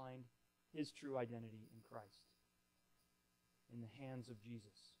to find his true identity in Christ, in the hands of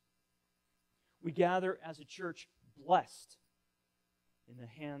Jesus. We gather as a church blessed in the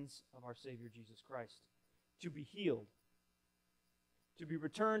hands of our Savior Jesus Christ, to be healed, to be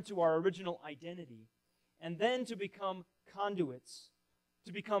returned to our original identity, and then to become conduits,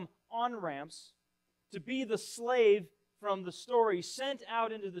 to become on-ramps, to be the slave from the story sent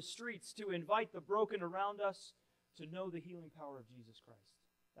out into the streets to invite the broken around us to know the healing power of Jesus Christ.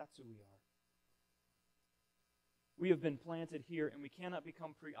 That's who we are. We have been planted here, and we cannot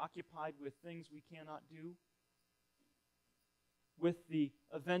become preoccupied with things we cannot do, with the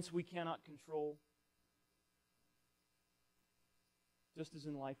events we cannot control. Just as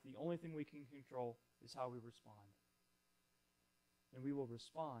in life, the only thing we can control is how we respond. And we will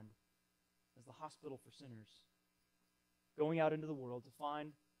respond as the hospital for sinners, going out into the world to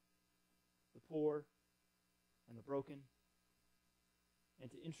find the poor and the broken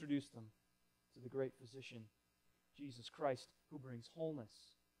and to introduce them to the great physician, Jesus Christ, who brings wholeness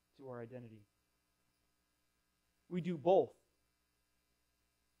to our identity. We do both.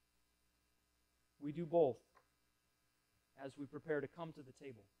 We do both as we prepare to come to the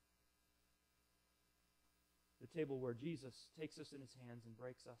table. The table where Jesus takes us in his hands and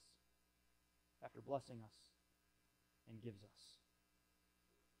breaks us after blessing us and gives us.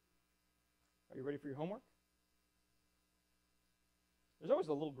 Are you ready for your homework? There's always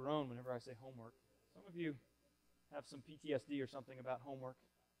a little groan whenever I say homework. Some of you have some PTSD or something about homework.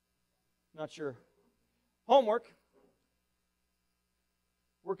 Not sure. Homework.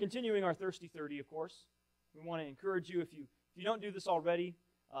 We're continuing our Thirsty 30, of course. We want to encourage you, if you don't do this already,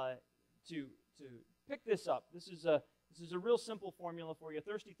 to pick this up. This is This is a real simple formula for you.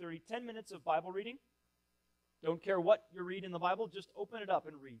 Thirsty 30, 10 minutes of Bible reading. Don't care what you read in the Bible, just open it up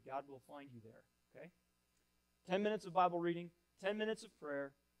and read. God will find you there, okay? 10 minutes of Bible reading, 10 minutes of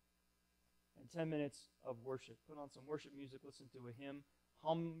prayer, and 10 minutes of worship. Put on some worship music, listen to a hymn,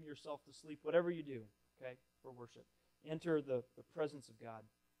 hum yourself to sleep, whatever you do, okay, for worship. Enter the presence of God.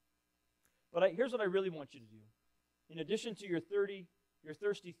 But here's what I really want you to do. In addition to your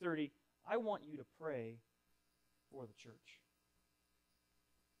thirsty 30, I want you to pray for the church.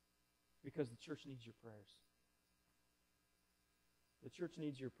 Because the church needs your prayers. The church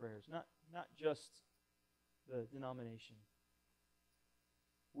needs your prayers, not just the denomination.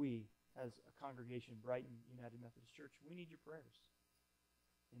 We, as a congregation, Brighton United Methodist Church, we need your prayers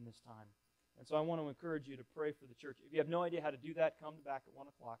in this time. And so I want to encourage you to pray for the church. If you have no idea how to do that, come back at 1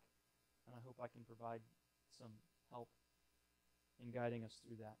 o'clock, and I hope I can provide some help in guiding us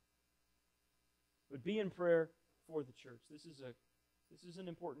through that. But be in prayer for the church. This is an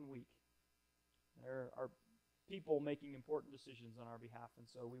important week. There are people making important decisions on our behalf, and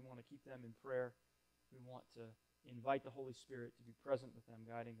so we want to keep them in prayer. We want to invite the Holy Spirit to be present with them,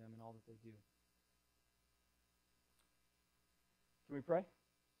 guiding them in all that they do. Can we pray?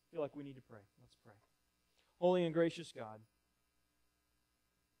 I feel like we need to pray. Let's pray. Holy and gracious God,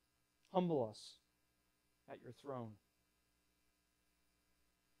 humble us at your throne.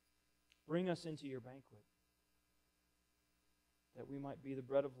 Bring us into your banquet, that we might be the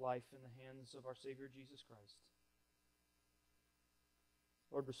bread of life in the hands of our Savior Jesus Christ.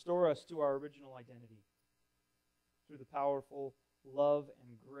 Lord, restore us to our original identity through the powerful love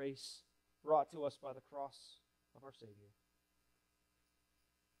and grace brought to us by the cross of our Savior.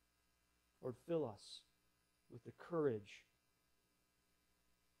 Lord, fill us with the courage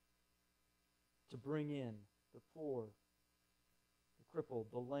to bring in the poor, the crippled,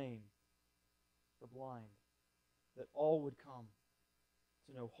 the lame, the blind, that all would come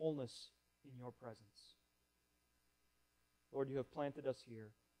to know wholeness in your presence. Lord, you have planted us here.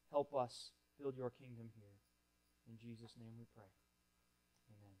 Help us build your kingdom here. In Jesus' name we pray.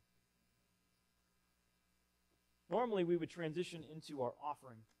 Amen. Normally we would transition into our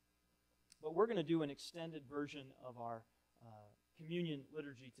offering, but we're going to do an extended version of our communion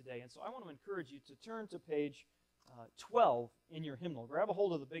liturgy today. And so I want to encourage you to turn to page 12 in your hymnal. Grab a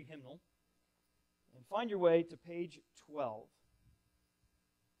hold of the big hymnal and find your way to page 12.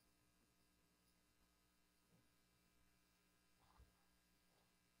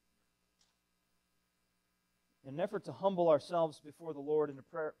 In an effort to humble ourselves before the Lord and to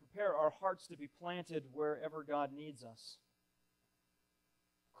prepare our hearts to be planted wherever God needs us,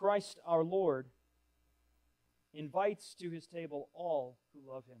 Christ our Lord invites to his table all who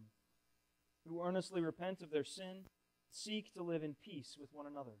love him, who earnestly repent of their sin, seek to live in peace with one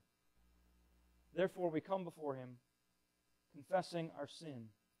another. Therefore we come before him, confessing our sin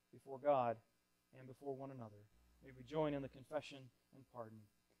before God and before one another. May we join in the confession and pardon.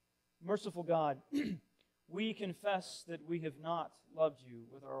 Merciful God, we confess that we have not loved you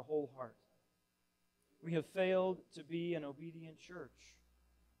with our whole heart. We have failed to be an obedient church.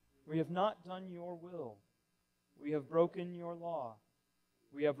 We have not done your will. We have broken your law.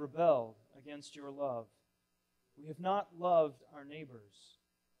 We have rebelled against your love. We have not loved our neighbors,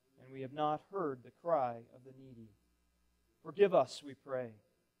 and we have not heard the cry of the needy. Forgive us, we pray.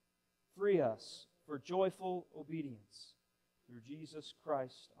 Free us for joyful obedience through Jesus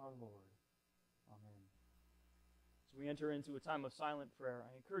Christ our Lord. Amen. As we enter into a time of silent prayer,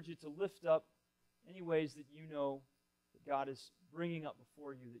 I encourage you to lift up any ways that you know that God is bringing up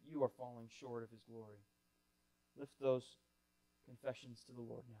before you that you are falling short of his glory. Lift those confessions to the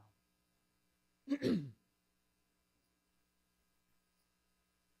Lord now.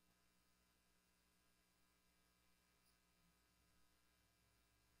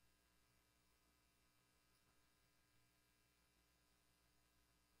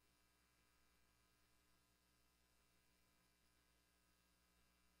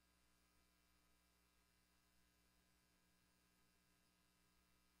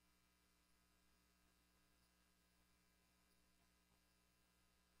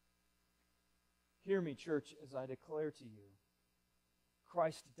 Hear me, church, as I declare to you,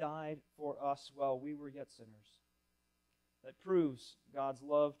 Christ died for us while we were yet sinners. That proves God's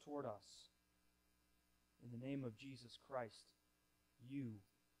love toward us. In the name of Jesus Christ, you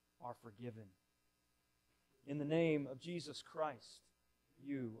are forgiven. In the name of Jesus Christ,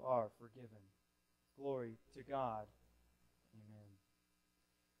 you are forgiven. Glory to God. Amen.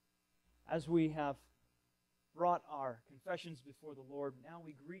 As we have brought our confessions before the Lord, now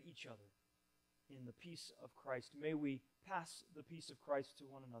we greet each other in the peace of Christ. May we pass the peace of Christ to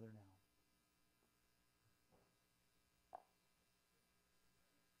one another now.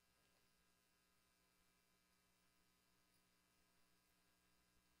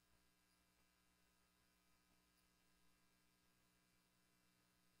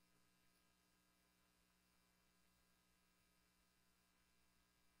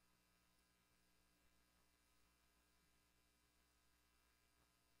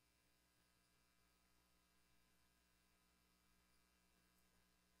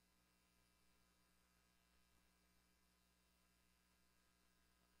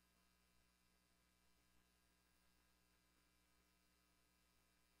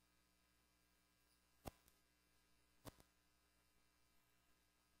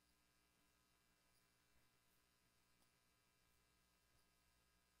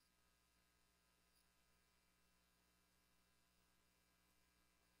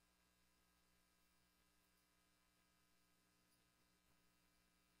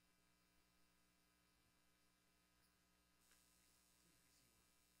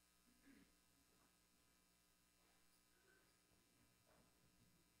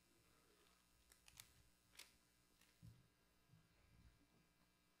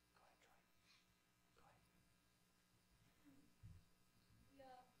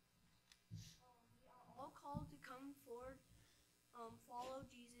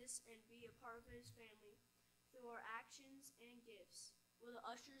 Jesus and be a part of his family through our actions and gifts. Will the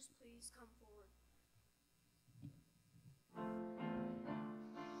ushers please come forward?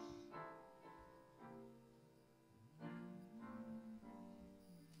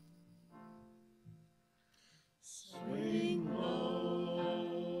 Swing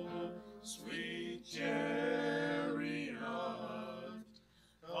low, sweet chariot,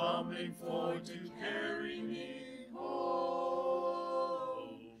 coming forth to carry me home.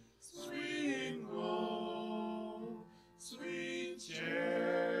 Swing low, sweet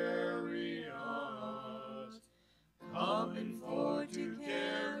chariot, coming forth to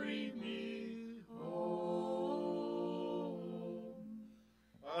carry me home.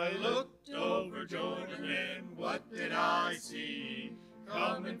 I looked over Jordan and what did I see?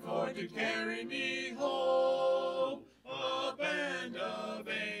 Coming forth to carry me home. A band of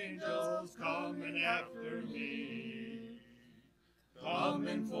angels coming after me.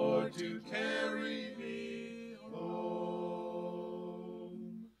 Coming forth to carry me home.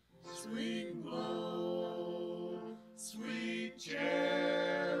 Swing low, sweet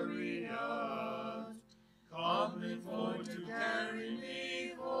chariot, coming forth to carry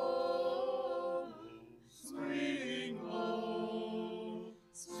me home. Swing low,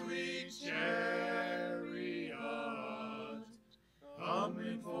 sweet chariot,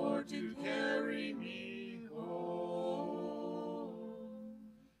 coming forth to carry me home.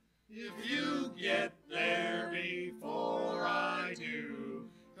 If you get there before I do,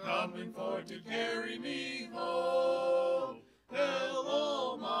 coming forth to carry me home, tell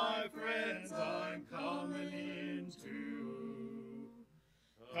all my friends I'm coming in too.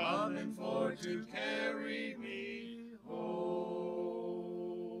 Coming forth to carry me home.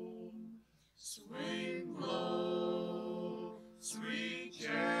 Swing low, sweet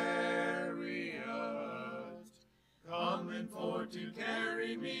chariot, coming forth to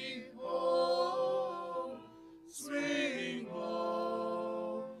carry me home. Swing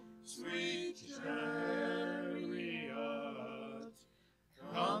low, sweet chariot,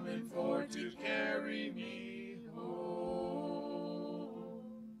 coming forth to carry me home.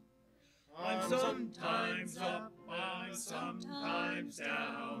 I'm sometimes up, I'm sometimes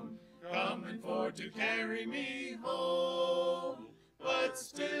down, coming forth to carry me home. But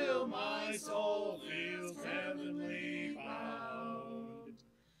still my soul feels heavenly bound,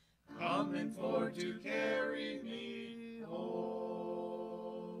 coming forth to carry me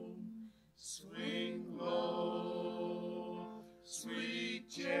home. Swing low, sweet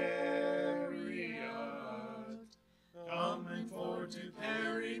chariot, coming forth to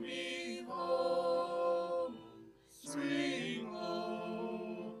carry me home. Swing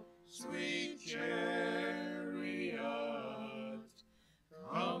low, sweet chariot,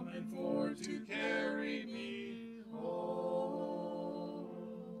 coming forth to carry me home.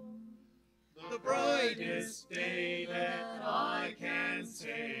 The brightest day that I can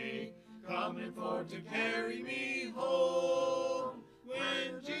say, coming forth to carry me home,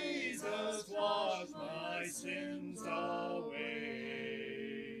 when Jesus washed my sins away,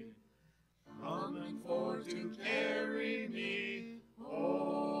 coming forth to carry me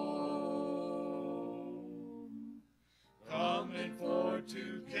home, coming forth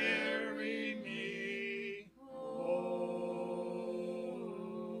to carry me home.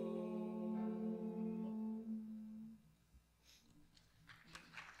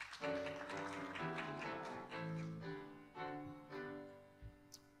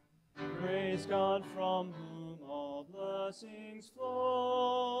 Praise God from whom all blessings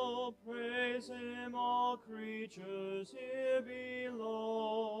flow. Praise him, all creatures here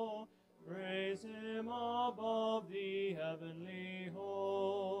below. Praise him above the heavenly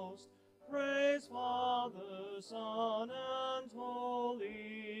host. Praise Father, Son, and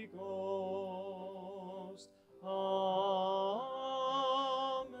Holy Ghost. Amen.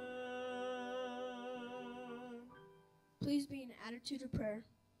 Please be in an attitude of prayer.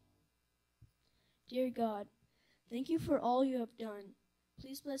 Dear God, thank you for all you have done.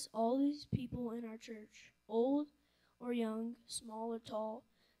 Please bless all these people in our church, old or young, small or tall.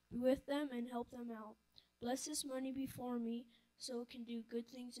 Be with them and help them out. Bless this money before me so it can do good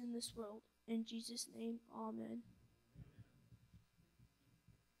things in this world. In Jesus' name, amen.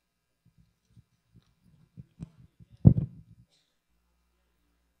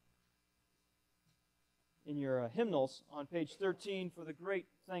 In your hymnals on page 13 for the Great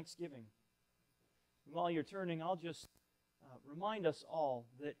Thanksgiving. And while you're turning, I'll just remind us all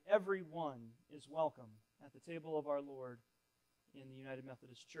that everyone is welcome at the table of our Lord in the United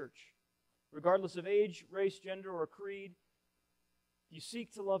Methodist Church. Regardless of age, race, gender, or creed, if you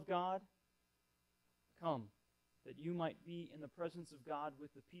seek to love God, come. that you might be in the presence of God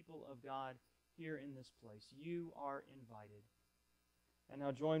with the people of God here in this place. You are invited. And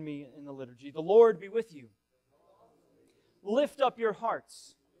now join me in the liturgy. The Lord be with you. Lift up your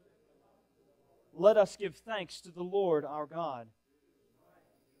hearts. Let us give thanks to the Lord our God.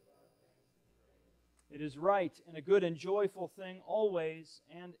 It is right and a good and joyful thing always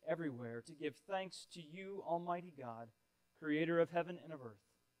and everywhere to give thanks to you, Almighty God, Creator of heaven and of earth.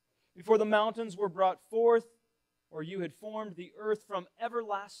 Before the mountains were brought forth, or you had formed the earth from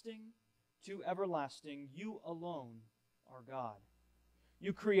everlasting to everlasting, you alone are God.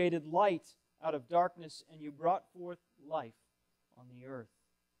 You created light out of darkness, and you brought forth life on the earth.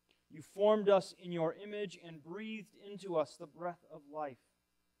 You formed us in your image and breathed into us the breath of life.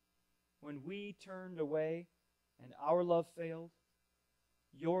 When we turned away and our love failed,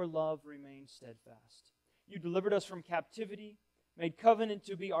 your love remained steadfast. You delivered us from captivity, made covenant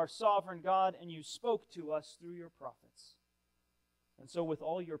to be our sovereign God, and you spoke to us through your prophets. And so with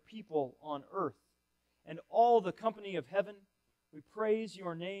all your people on earth and all the company of heaven, we praise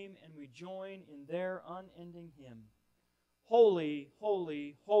your name and we join in their unending hymn. Holy,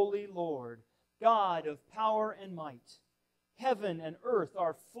 holy, holy Lord, God of power and might, heaven and earth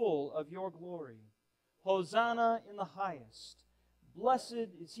are full of your glory. Hosanna in the highest. Blessed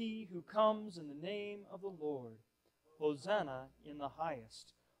is he who comes in the name of the Lord. Hosanna in the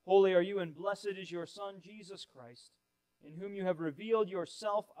highest. Holy are you, and blessed is your Son, Jesus Christ, in whom you have revealed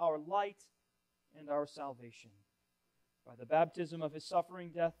yourself, our light and our salvation. By the baptism of his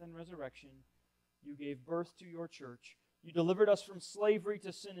suffering, death, and resurrection, you gave birth to your church. You delivered us from slavery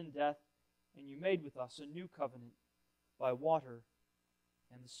to sin and death, and you made with us a new covenant by water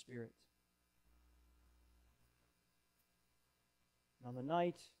and the Spirit. And on the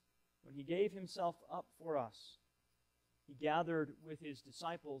night when he gave himself up for us, he gathered with his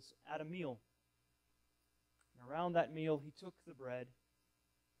disciples at a meal. And around that meal, he took the bread,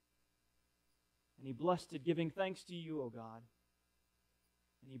 and he blessed it, giving thanks to you, O God.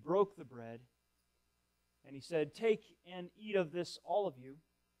 And he broke the bread, and he said, "Take and eat of this, all of you,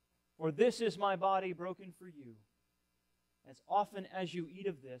 for this is my body broken for you. As often as you eat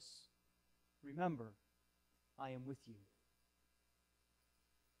of this, remember, I am with you."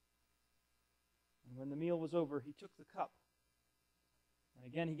 And when the meal was over, he took the cup. And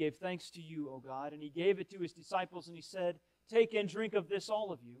again he gave thanks to you, O God, and he gave it to his disciples, and he said, "Take and drink of this,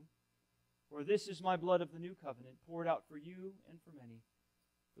 all of you, for this is my blood of the new covenant, poured out for you and for many,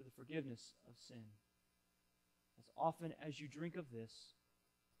 for the forgiveness of sin. As often as you drink of this,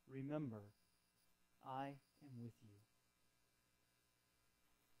 remember, I am with you."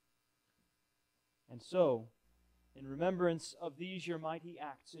 And so, in remembrance of these your mighty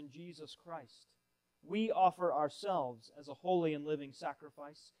acts in Jesus Christ, we offer ourselves as a holy and living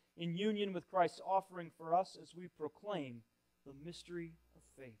sacrifice in union with Christ's offering for us as we proclaim the mystery of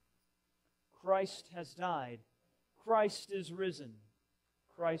faith. Christ has died. Christ is risen.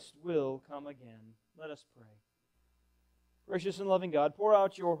 Christ will come again. Let us pray. Gracious and loving God, pour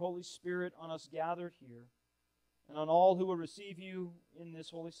out your Holy Spirit on us gathered here and on all who will receive you in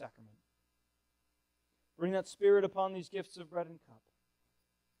this holy sacrament. Bring that Spirit upon these gifts of bread and cup.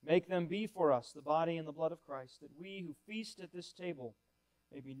 Make them be for us the body and the blood of Christ, that we who feast at this table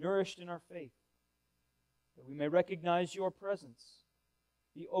may be nourished in our faith, that we may recognize your presence,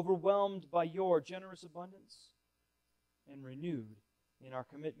 be overwhelmed by your generous abundance, and renewed in our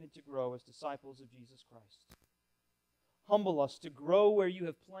commitment to grow as disciples of Jesus Christ. Humble us to grow where you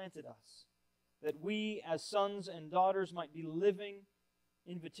have planted us, that we as sons and daughters might be living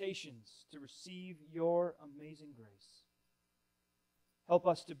invitations to receive your amazing grace. Help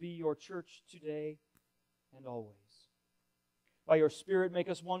us to be your church today and always. By your Spirit, make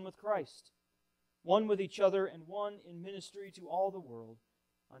us one with Christ, one with each other, and one in ministry to all the world,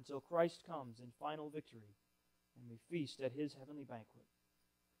 until Christ comes in final victory and we feast at his heavenly banquet.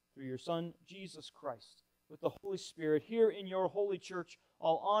 Through your Son, Jesus Christ, with the Holy Spirit, here in your holy church,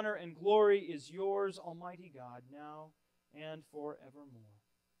 all honor and glory is yours, Almighty God, now and forevermore.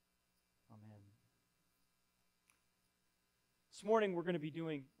 Amen. This morning we're going to be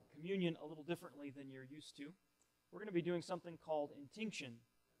doing communion a little differently than you're used to. We're going to be doing something called intinction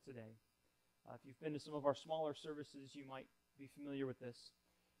today. If you've been to some of our smaller services, you might be familiar with this.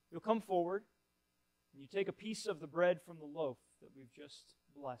 You'll come forward and you take a piece of the bread from the loaf that we've just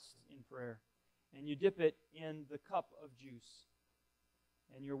blessed in prayer, and you dip it in the cup of juice.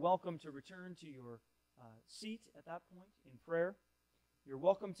 And you're welcome to return to your seat at that point in prayer. You're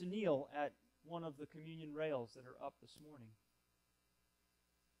welcome to kneel at one of the communion rails that are up this morning.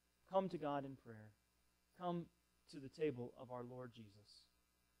 Come to God in prayer. Come to the table of our Lord Jesus.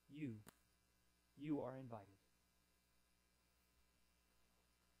 You are invited.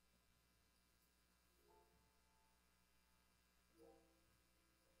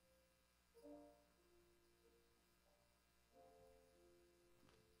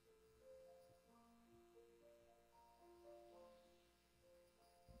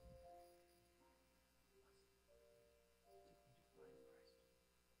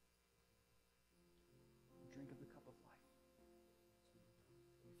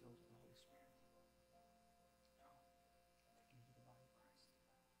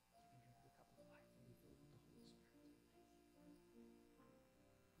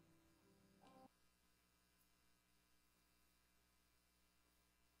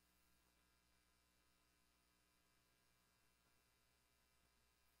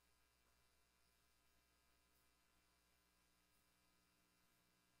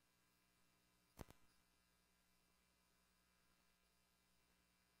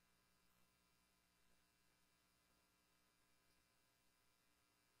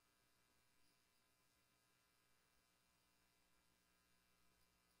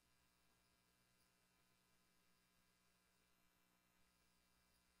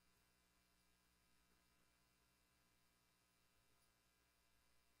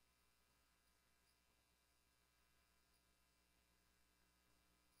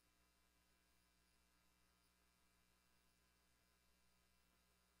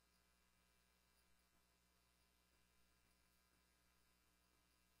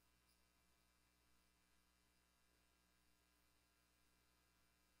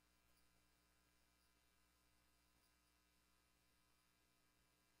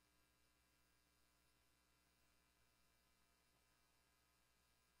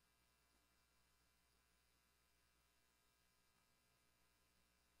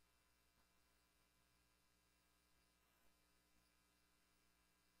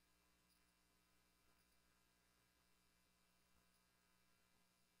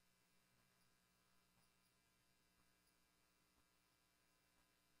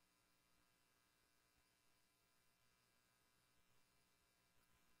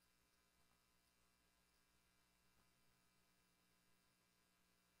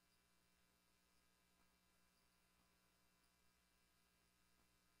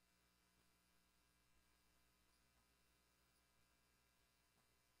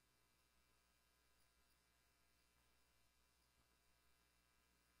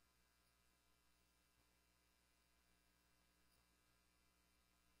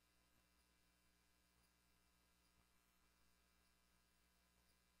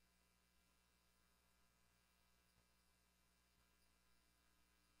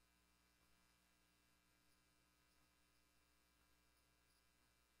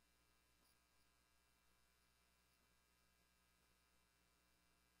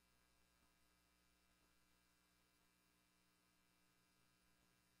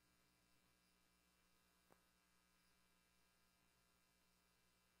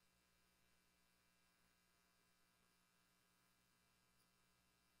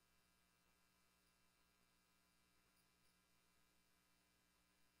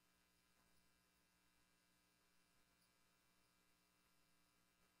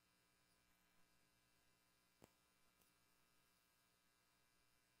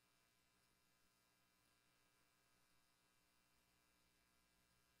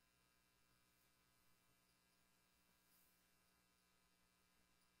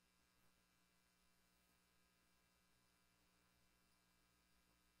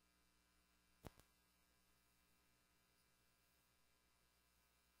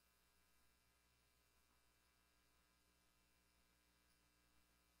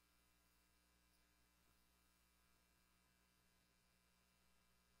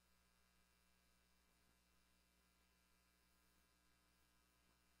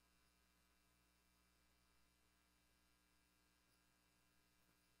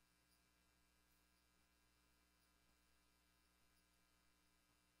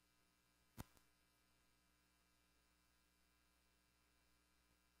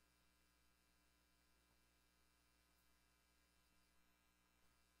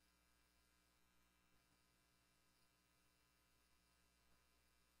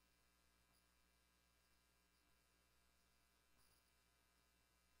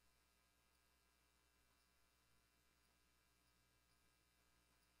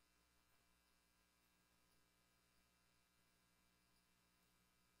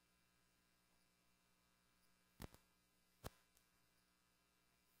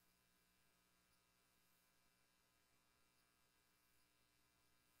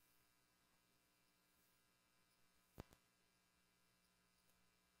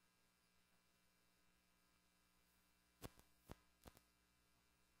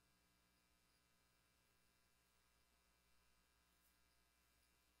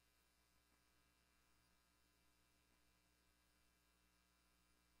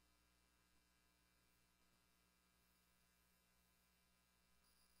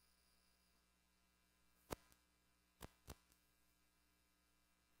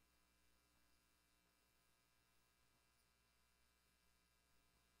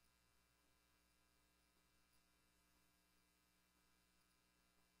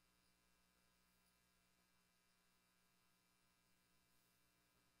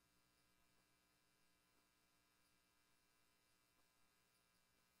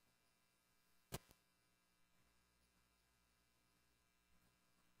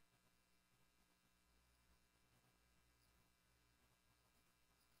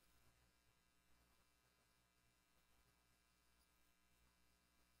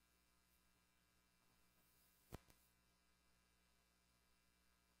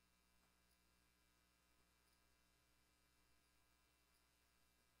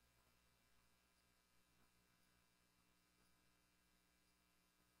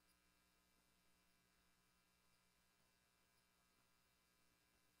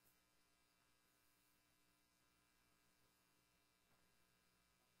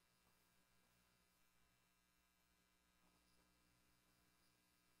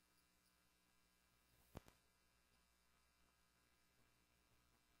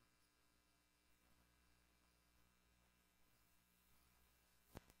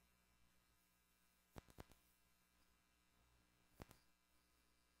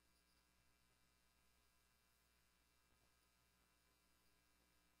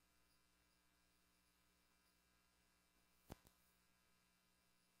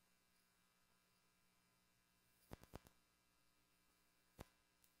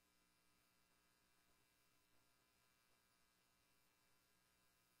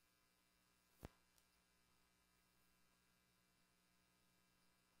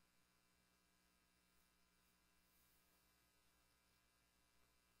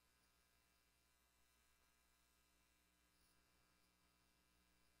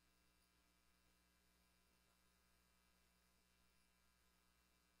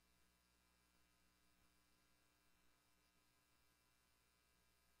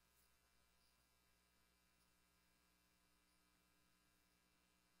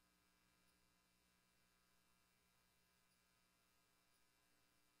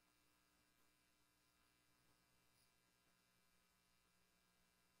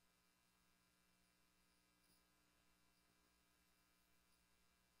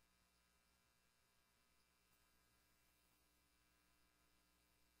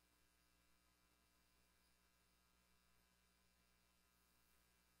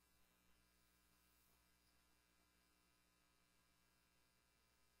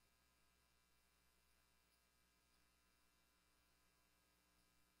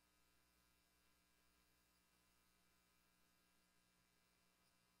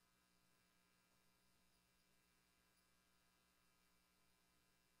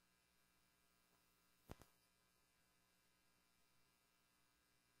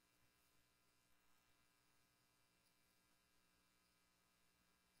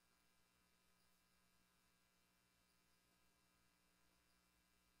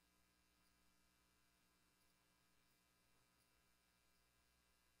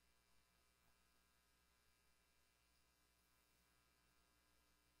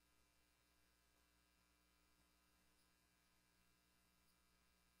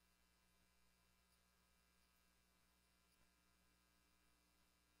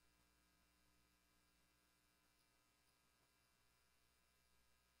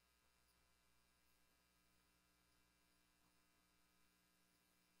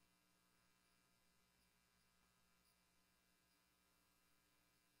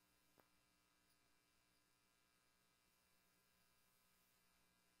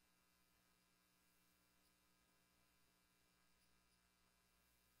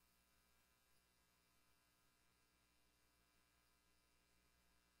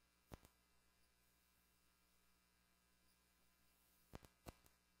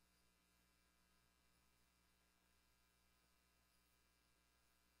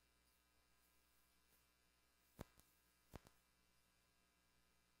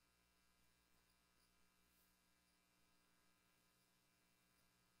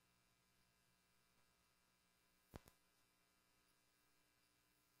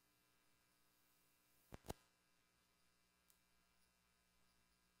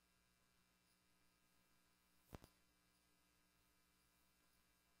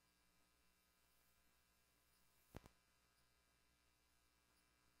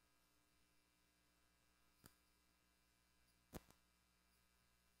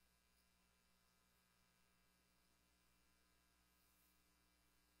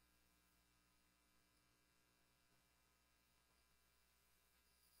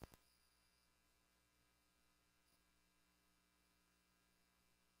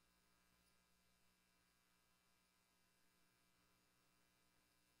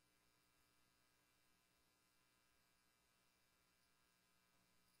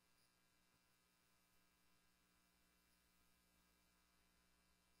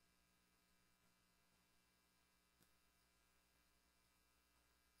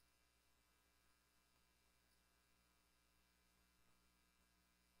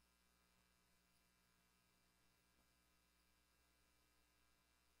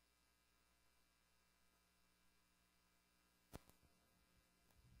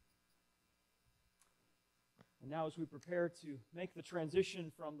 now as we prepare to make the transition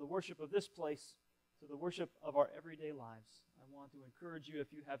from the worship of this place to the worship of our everyday lives, I want to encourage you,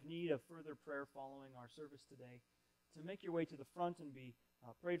 if you have need of further prayer following our service today, to make your way to the front and be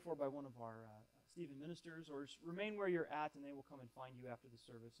prayed for by one of our Stephen ministers, or just remain where you're at and they will come and find you after the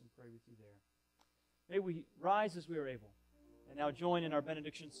service and pray with you there. May we rise as we are able, and now join in our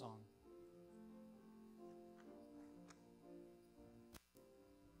benediction song.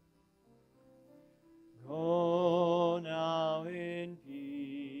 Go now in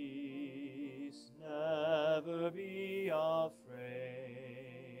peace, never be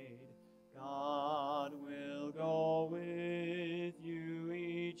afraid. God will go with you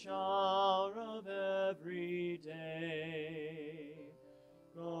each hour of every day.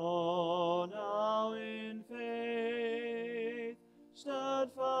 Go now in faith,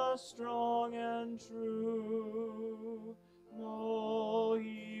 steadfast, strong, and true. Know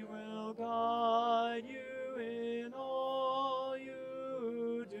He will guide you in all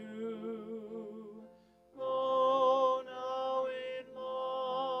you do. Go now in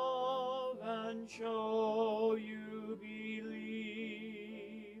love and show you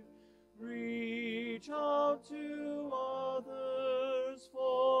believe. Reach out to others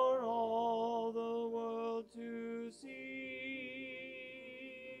for all the world to see.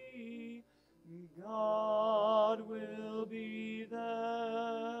 God will be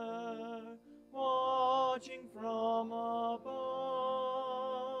there, watching from above.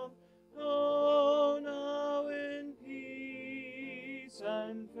 Go now in peace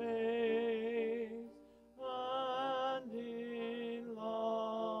and faith and in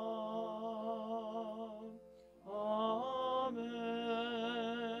love. Amen.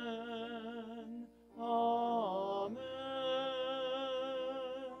 Amen.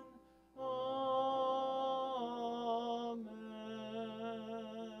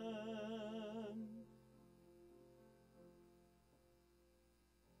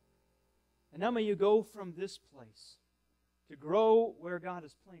 And now may you go from this place to grow where God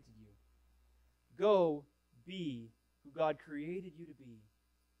has planted you. Go be who God created you to be.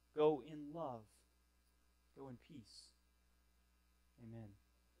 Go in love. Go in peace. Amen.